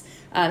this?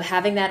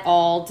 Having that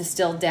all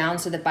distilled down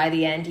so that by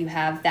the end you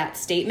have that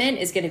statement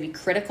is going to be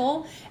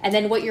critical. And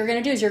then what you're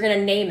going to do is you're going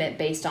to name it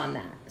based on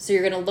that. So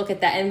you're going to look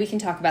at that, and we can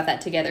talk about that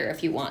together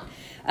if you want.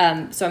 So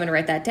I'm going to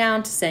write that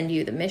down to send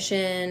you the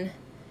mission,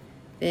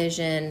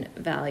 vision,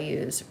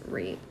 values,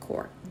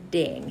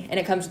 recording. And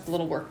it comes with a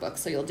little workbook,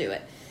 so you'll do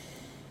it.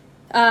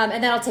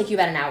 And that'll take you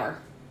about an hour.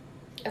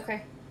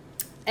 Okay.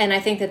 And I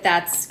think that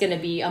that's going to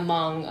be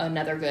among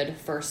another good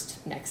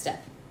first next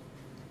step.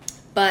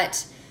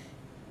 But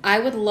I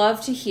would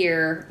love to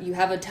hear, you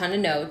have a ton of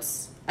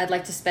notes. I'd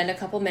like to spend a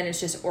couple minutes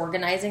just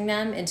organizing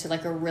them into,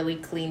 like, a really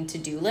clean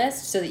to-do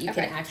list so that you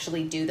can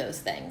actually do those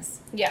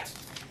things. Yeah.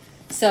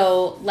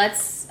 So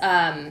let's,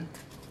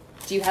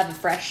 do you have a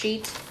fresh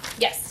sheet?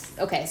 Yes.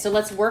 Okay, so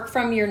let's work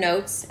from your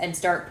notes and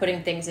start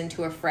putting things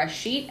into a fresh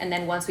sheet. And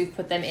then once we've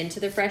put them into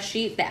the fresh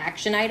sheet, the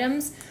action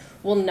items,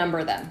 we'll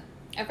number them.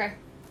 Okay.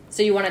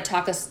 So you want to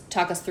talk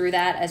us through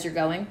that as you're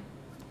going?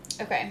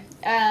 Okay.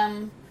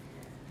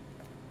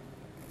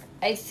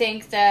 I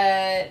think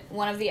that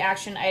one of the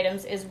action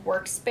items is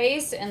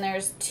workspace, and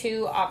there's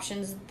two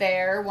options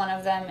there. One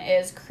of them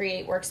is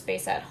create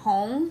workspace at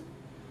home,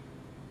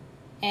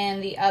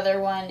 and the other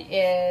one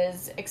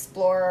is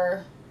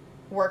explore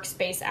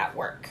workspace at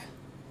work.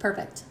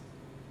 Perfect.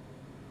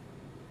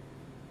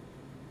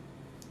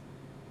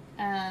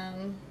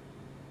 And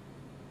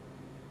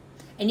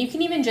you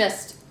can even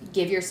just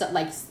give yourself,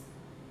 like,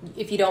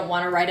 if you don't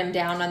want to write them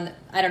down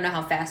I don't know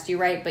how fast you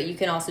write, but you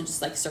can also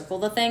just, like, circle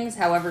the things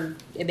however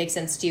it makes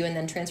sense to you and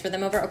then transfer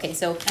them over. Okay,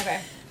 so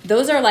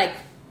those are, like,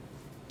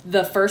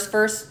 the first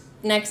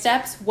next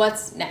steps.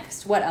 What's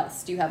next? What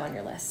else do you have on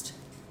your list?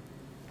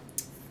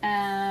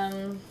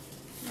 Let's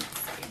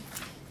see.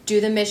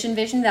 Do the mission,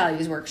 vision,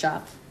 values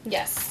workshop.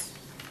 Yes.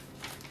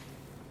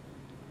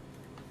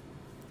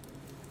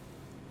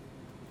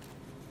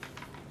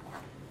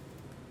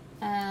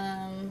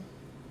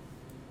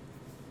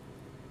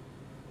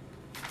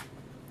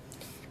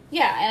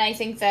 Yeah, and I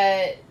think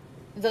that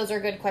those are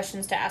good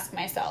questions to ask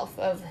myself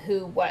of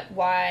who, what,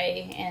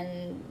 why,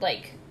 and,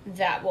 like,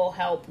 that will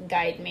help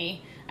guide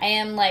me. I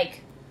am,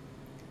 like,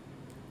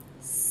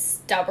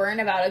 stubborn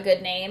about a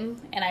good name,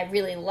 and I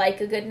really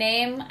like a good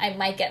name. I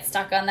might get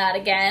stuck on that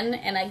again,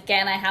 and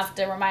again, I have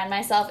to remind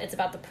myself it's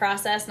about the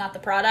process, not the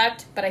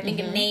product, but I think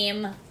a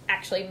name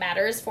actually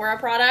matters for a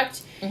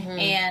product,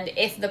 and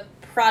if the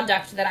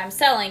product that I'm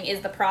selling is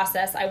the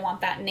process, I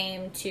want that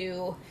name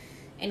to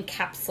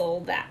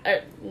encapsulate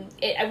that.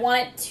 I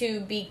want it to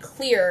be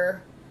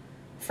clear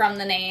from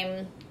the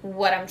name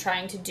what I'm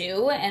trying to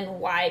do and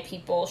why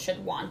people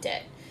should want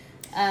it.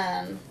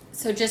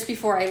 So just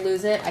before I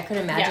lose it, I could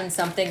imagine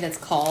something that's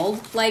called,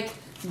 like,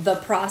 the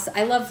process.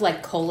 I love,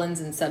 like, colons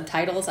and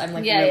subtitles. I'm,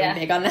 like, really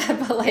big on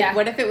that. But, like,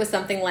 what if it was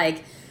something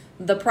like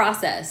the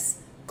process,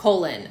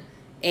 colon,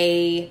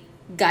 a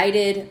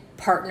guided,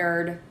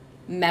 partnered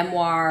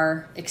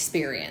memoir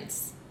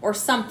experience or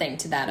something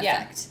to that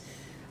effect.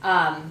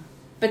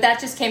 But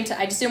that just came to,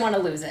 I just didn't want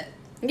to lose it.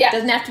 Yeah.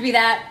 Doesn't have to be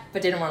that,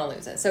 but didn't want to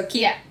lose it. So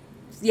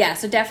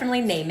so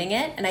definitely naming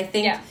it. And I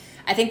think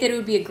that it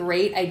would be a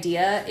great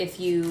idea if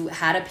you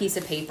had a piece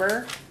of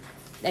paper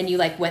and you,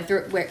 like, went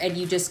through it and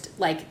you just,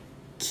 like,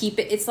 keep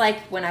it. It's like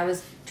when I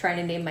was trying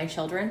to name my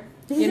children,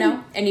 you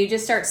know, and you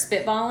just start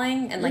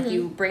spitballing and, like,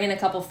 you bring in a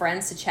couple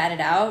friends to chat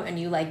it out and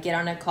you, like, get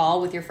on a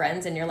call with your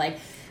friends and you're like,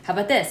 how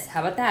about this?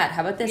 How about that?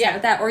 How about this? How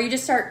about that? Or you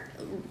just start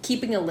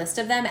keeping a list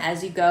of them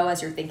as you go,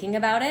 as you're thinking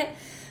about it.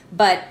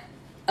 But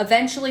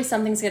eventually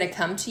something's going to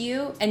come to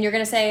you and you're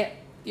going to say,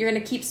 you're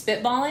going to keep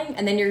spitballing,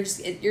 and then you're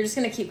just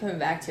going to keep coming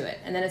back to it.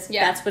 And then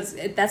that's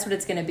what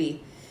it's going to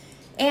be.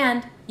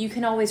 And you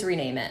can always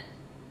rename it.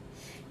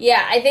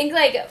 Yeah, I think,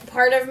 like,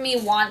 part of me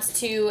wants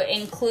to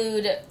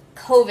include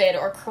COVID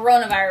or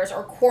coronavirus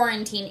or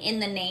quarantine in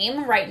the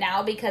name right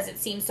now because it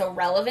seems so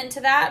relevant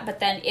to that. But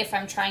then if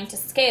I'm trying to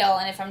scale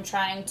and if I'm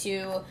trying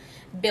to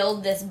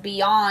build this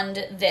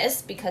beyond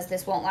this, because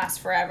this won't last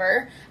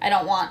forever, I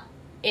don't want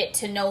it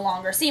to no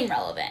longer seem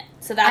relevant.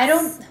 So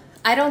that's...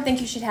 I don't think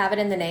you should have it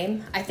in the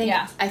name. I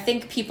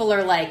think people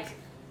are, like,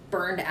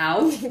 burned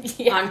out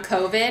on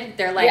COVID.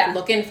 They're, like,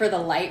 looking for the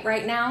light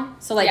right now.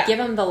 So, like, give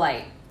them the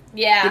light.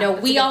 Yeah. You know,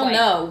 we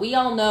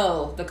all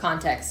know the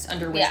context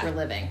under which we're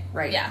living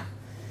right now.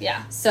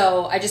 Yeah.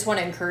 So I just want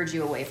to encourage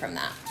you away from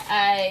that.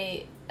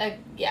 I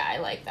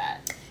like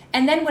that.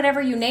 And then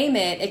whatever you name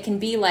it, it can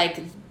be,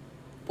 like,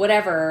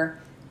 whatever,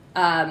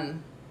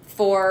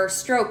 for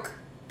stroke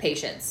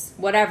patients,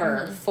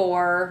 whatever,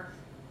 for,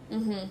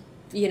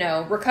 you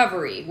know,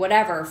 recovery,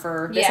 whatever,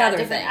 for this other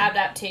thing. Different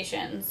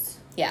adaptations.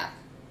 Yeah.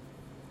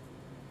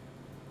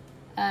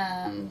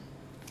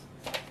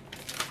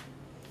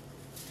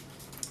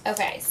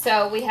 Okay,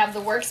 so we have the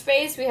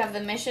workspace, we have the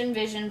mission,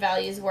 vision,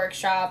 values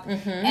workshop,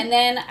 and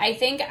then I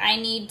think I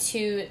need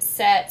to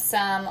set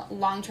some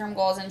long-term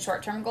goals and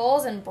short-term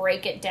goals and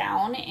break it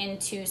down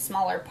into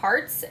smaller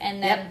parts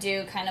and then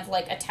do kind of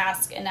like a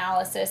task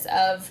analysis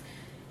of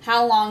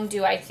how long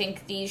do I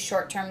think these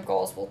short-term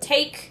goals will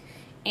take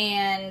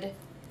and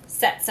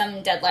set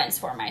some deadlines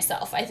for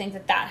myself. I think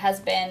that has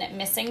been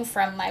missing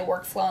from my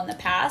workflow in the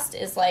past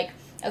is like,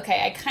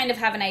 okay, I kind of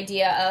have an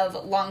idea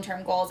of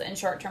long-term goals and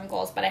short-term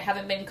goals, but I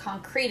haven't been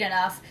concrete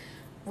enough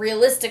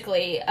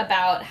realistically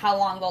about how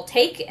long they'll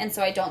take, and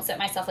so I don't set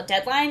myself a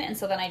deadline, and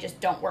so then I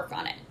just don't work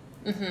on it.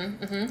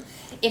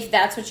 If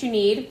that's what you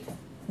need,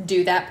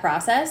 do that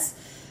process.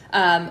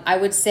 I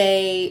would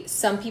say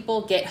some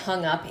people get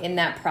hung up in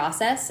that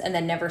process and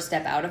then never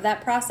step out of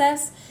that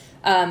process.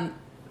 And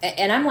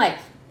I'm, like,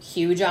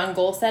 huge on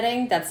goal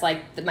setting. That's,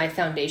 like, my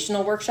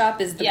foundational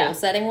workshop is the goal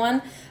setting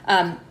one.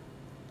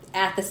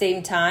 At the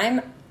same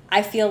time,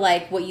 I feel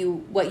like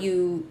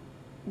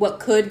what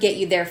could get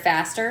you there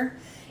faster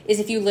is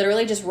if you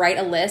literally just write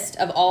a list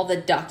of all the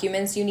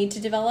documents you need to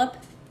develop.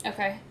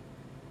 Okay.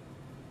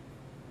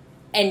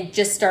 And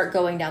just start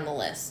going down the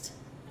list.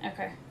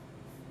 Okay.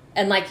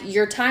 And, like,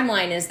 your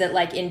timeline is that,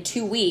 like, in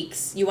 2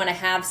 weeks, you want to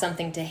have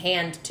something to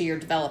hand to your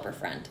developer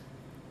friend.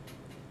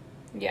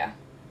 Yeah.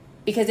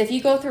 Because if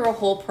you go through a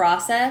whole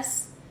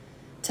process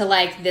to,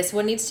 like, this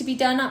one needs to be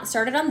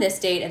started on this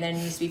date and then it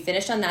needs to be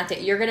finished on that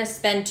date, you're going to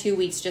spend 2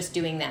 weeks just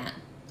doing that.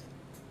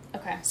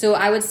 Okay. So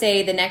I would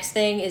say the next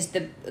thing is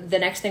the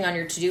next thing on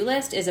your to-do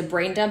list is a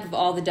brain dump of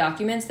all the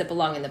documents that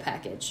belong in the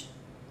package.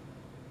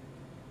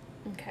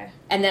 Okay.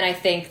 And then I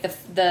think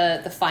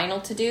the final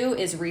to-do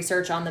is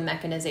research on the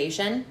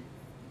mechanization.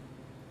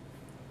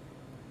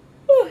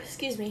 Ooh,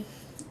 excuse me.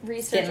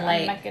 Research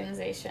on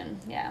mechanization.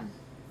 Yeah.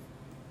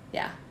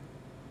 Yeah.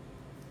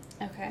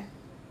 Okay.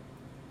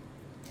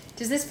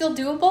 Does this feel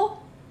doable?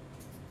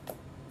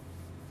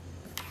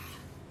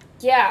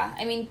 Yeah.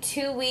 I mean,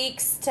 2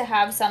 weeks to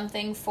have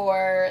something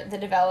for the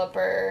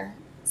developer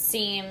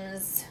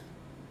seems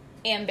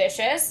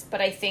ambitious,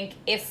 but I think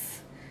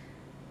if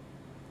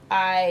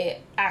I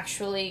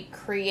actually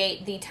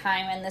create the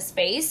time and the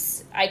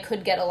space, I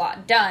could get a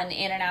lot done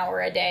in an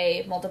hour a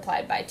day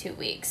multiplied by 2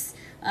 weeks.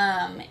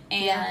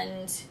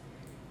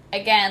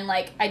 Again,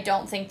 like, I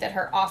don't think that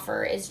her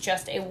offer is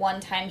just a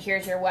one-time,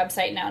 here's your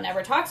website, now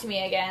never talk to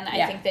me again.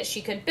 I think that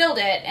she could build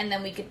it, and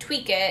then we could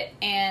tweak it,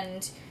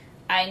 and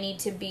I need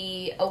to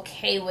be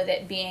okay with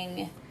it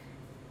being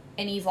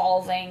an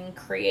evolving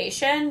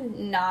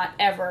creation, not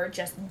ever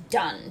just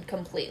done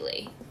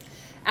completely.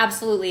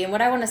 Absolutely. And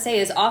what I want to say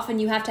is often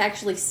you have to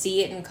actually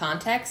see it in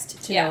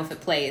context to know if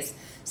it plays.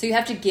 So you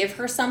have to give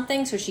her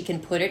something so she can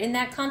put it in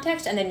that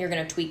context, and then you're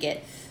going to tweak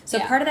it. So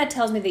part of that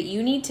tells me that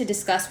you need to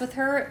discuss with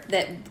her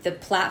that the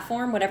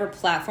platform, whatever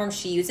platform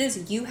she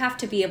uses, you have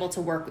to be able to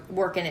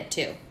work in it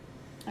too.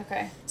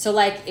 Okay. So,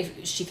 like,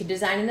 if she could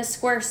design in a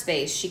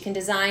Squarespace, she can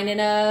design in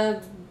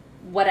a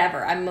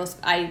whatever. I love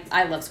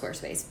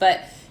Squarespace,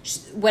 but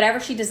whatever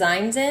she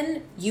designs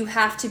in, you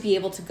have to be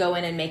able to go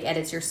in and make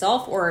edits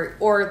yourself,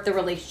 or the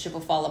relationship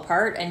will fall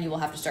apart and you will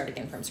have to start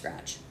again from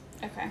scratch.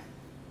 Okay.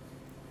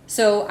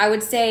 So I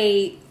would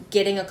say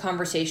getting a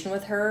conversation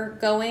with her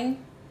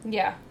going.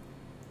 Yeah.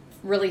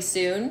 Really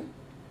soon,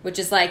 which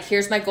is like,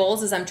 here's my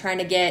goals, is I'm trying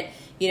to get,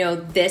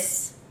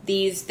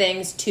 these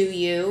things to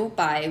you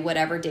by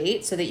whatever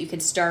date so that you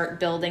could start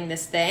building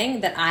this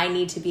thing that I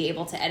need to be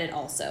able to edit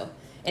also.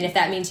 And if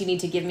that means you need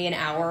to give me an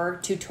hour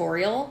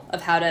tutorial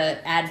of how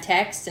to add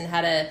text and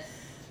how to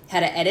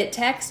edit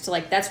text,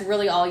 like, that's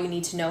really all you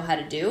need to know how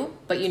to do,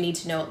 but you need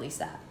to know at least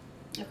that.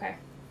 Okay.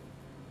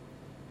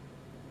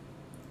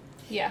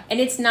 Yeah. And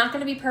it's not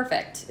going to be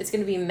perfect. It's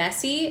going to be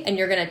messy, and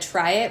you're going to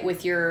try it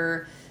with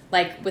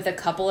with a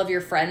couple of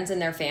your friends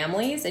and their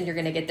families, and you're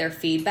going to get their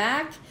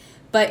feedback.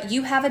 But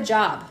you have a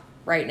job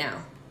right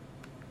now.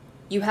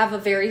 You have a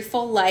very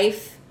full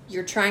life.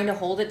 You're trying to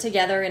hold it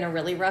together in a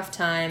really rough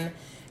time.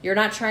 You're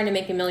not trying to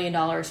make $1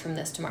 million from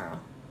this tomorrow.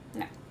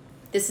 No.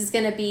 This is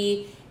going to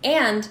be,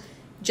 and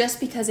just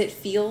because it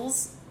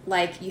feels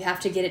like you have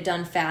to get it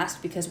done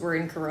fast because we're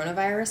in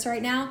coronavirus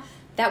right now,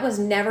 that was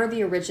never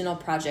the original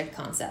project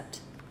concept.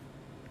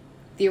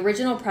 The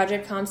original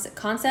project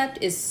concept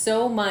is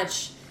so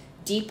much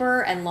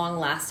deeper and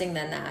long-lasting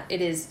than that.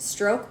 It is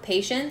stroke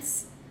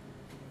patients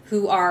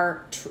who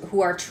are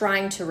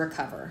trying to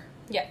recover.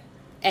 Yeah.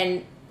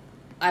 And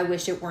I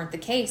wish it weren't the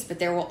case, but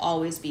there will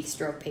always be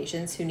stroke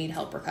patients who need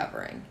help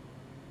recovering.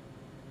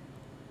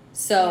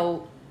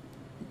 So,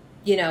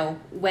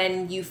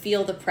 when you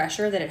feel the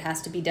pressure that it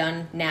has to be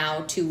done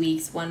now, 2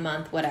 weeks, 1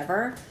 month,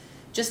 whatever,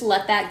 just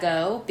let that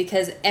go,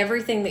 because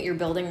everything that you're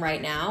building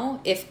right now,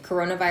 if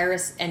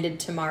coronavirus ended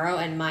tomorrow,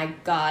 and my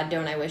God,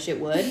 don't I wish it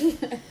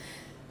would,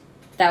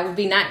 that would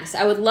be nice.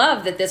 I would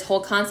love that this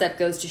whole concept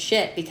goes to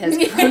shit because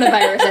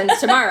coronavirus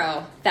ends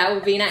tomorrow. That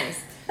would be nice.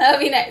 That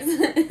would be nice.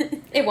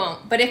 It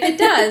won't. But if it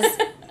does,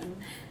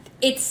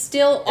 it's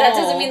still That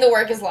doesn't mean the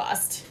work is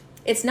lost.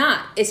 It's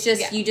not. It's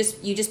just, you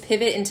just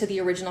pivot into the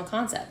original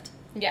concept.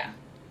 Yeah.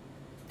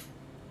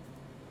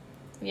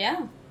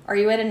 Yeah. Are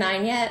you at a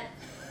 9 yet?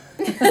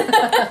 I think so.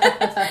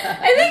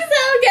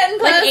 Getting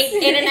close. Like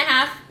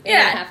 8.5?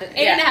 Yeah.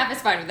 8.5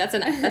 is fine. That's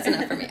enough. That's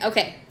enough for me.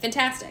 Okay.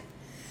 Fantastic.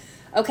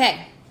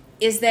 Okay.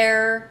 Is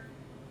there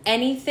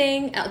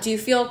anything else? Do you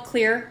feel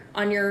clear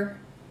on your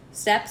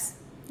steps?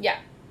 Yeah.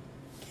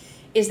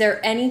 Is there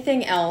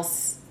anything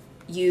else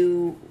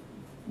you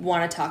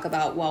want to talk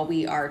about while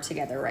we are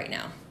together right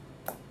now?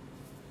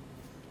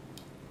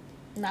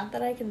 Not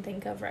that I can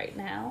think of right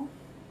now.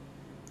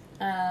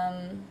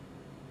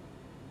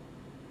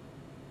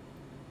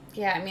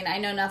 Yeah, I mean, I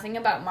know nothing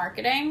about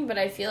marketing, but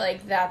I feel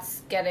like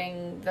that's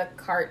getting the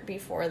cart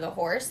before the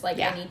horse. Like,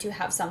 I need to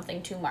have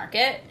something to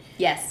market.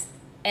 Yes.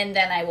 And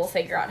then I will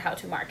figure out how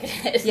to market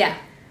it.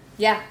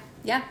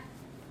 Yeah.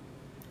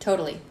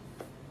 Totally.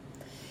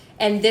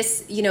 And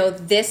this,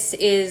 this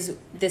is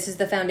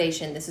the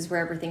foundation. This is where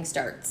everything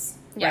starts,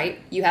 right?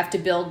 You have to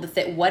build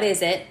what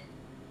is it?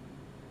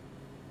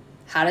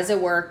 How does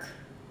it work?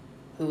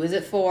 Who is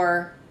it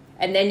for?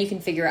 And then you can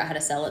figure out how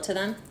to sell it to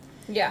them.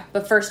 Yeah.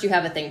 But first you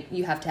have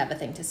to have a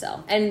thing to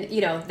sell. And,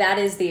 that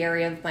is the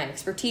area of my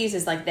expertise,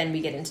 is like, then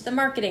we get into the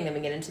marketing, then we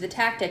get into the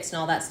tactics and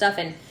all that stuff.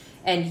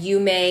 And you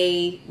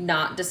may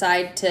not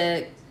decide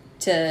to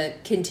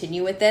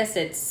continue with this.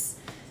 It's,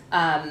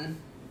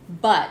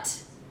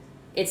 but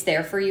it's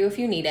there for you if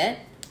you need it.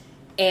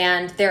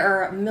 And there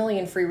are a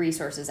million free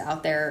resources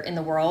out there in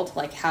the world,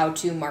 like how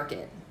to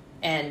market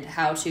and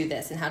how to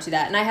this and how to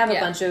that. And I have a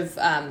bunch of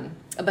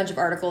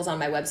articles on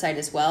my website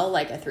as well,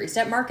 like a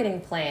 3-step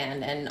marketing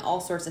plan and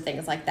all sorts of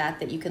things like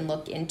that you can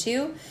look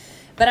into.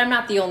 But I'm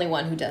not the only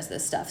one who does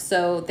this stuff.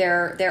 So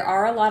there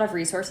are a lot of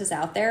resources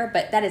out there,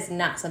 but that is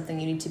not something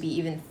you need to be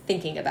even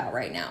thinking about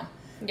right now.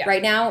 Yeah.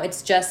 Right now,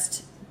 it's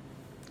just...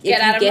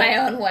 Get out of my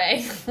own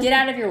way. Get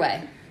out of your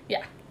way.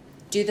 Yeah.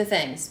 Do the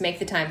things. Make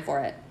the time for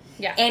it.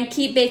 Yeah. And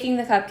keep baking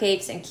the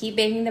cupcakes and keep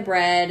baking the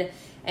bread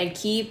and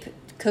keep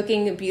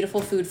cooking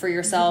beautiful food for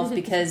yourself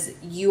because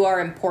you are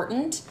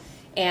important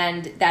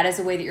And that is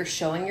a way that you're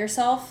showing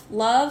yourself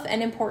love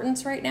and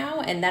importance right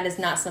now. And that is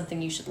not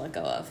something you should let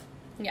go of.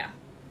 Yeah.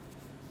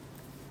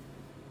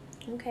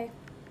 Okay.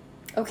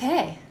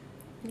 Okay.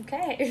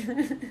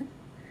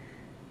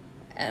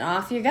 And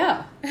off you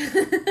go.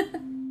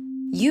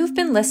 You've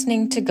been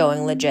listening to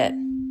Going Legit.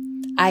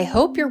 I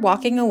hope you're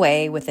walking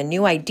away with a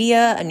new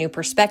idea, a new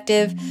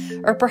perspective,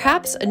 or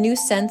perhaps a new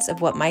sense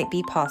of what might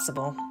be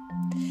possible.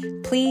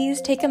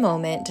 Please take a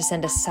moment to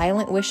send a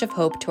silent wish of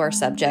hope to our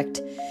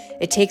subject.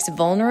 It takes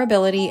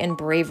vulnerability and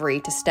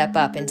bravery to step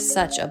up in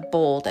such a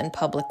bold and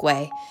public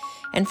way,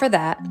 and for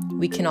that,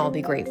 we can all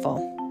be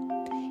grateful.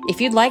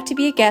 If you'd like to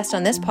be a guest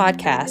on this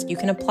podcast, you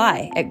can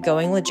apply at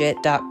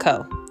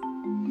goinglegit.co.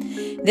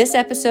 This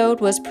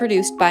episode was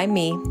produced by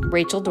me,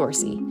 Rachel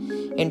Dorsey,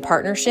 in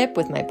partnership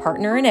with my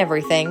partner in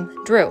everything,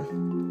 Drew.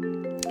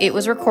 It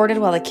was recorded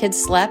while the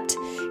kids slept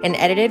and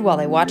edited while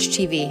they watched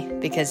TV,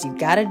 because you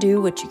gotta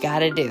do what you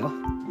gotta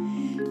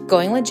do.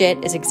 Going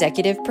Legit is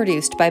executive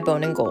produced by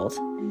Bone and Gold.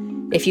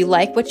 If you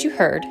like what you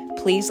heard,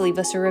 please leave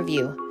us a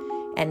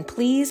review. And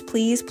please,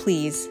 please,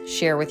 please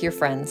share with your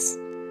friends.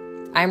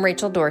 I'm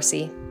Rachel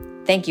Dorsey.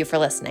 Thank you for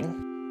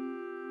listening.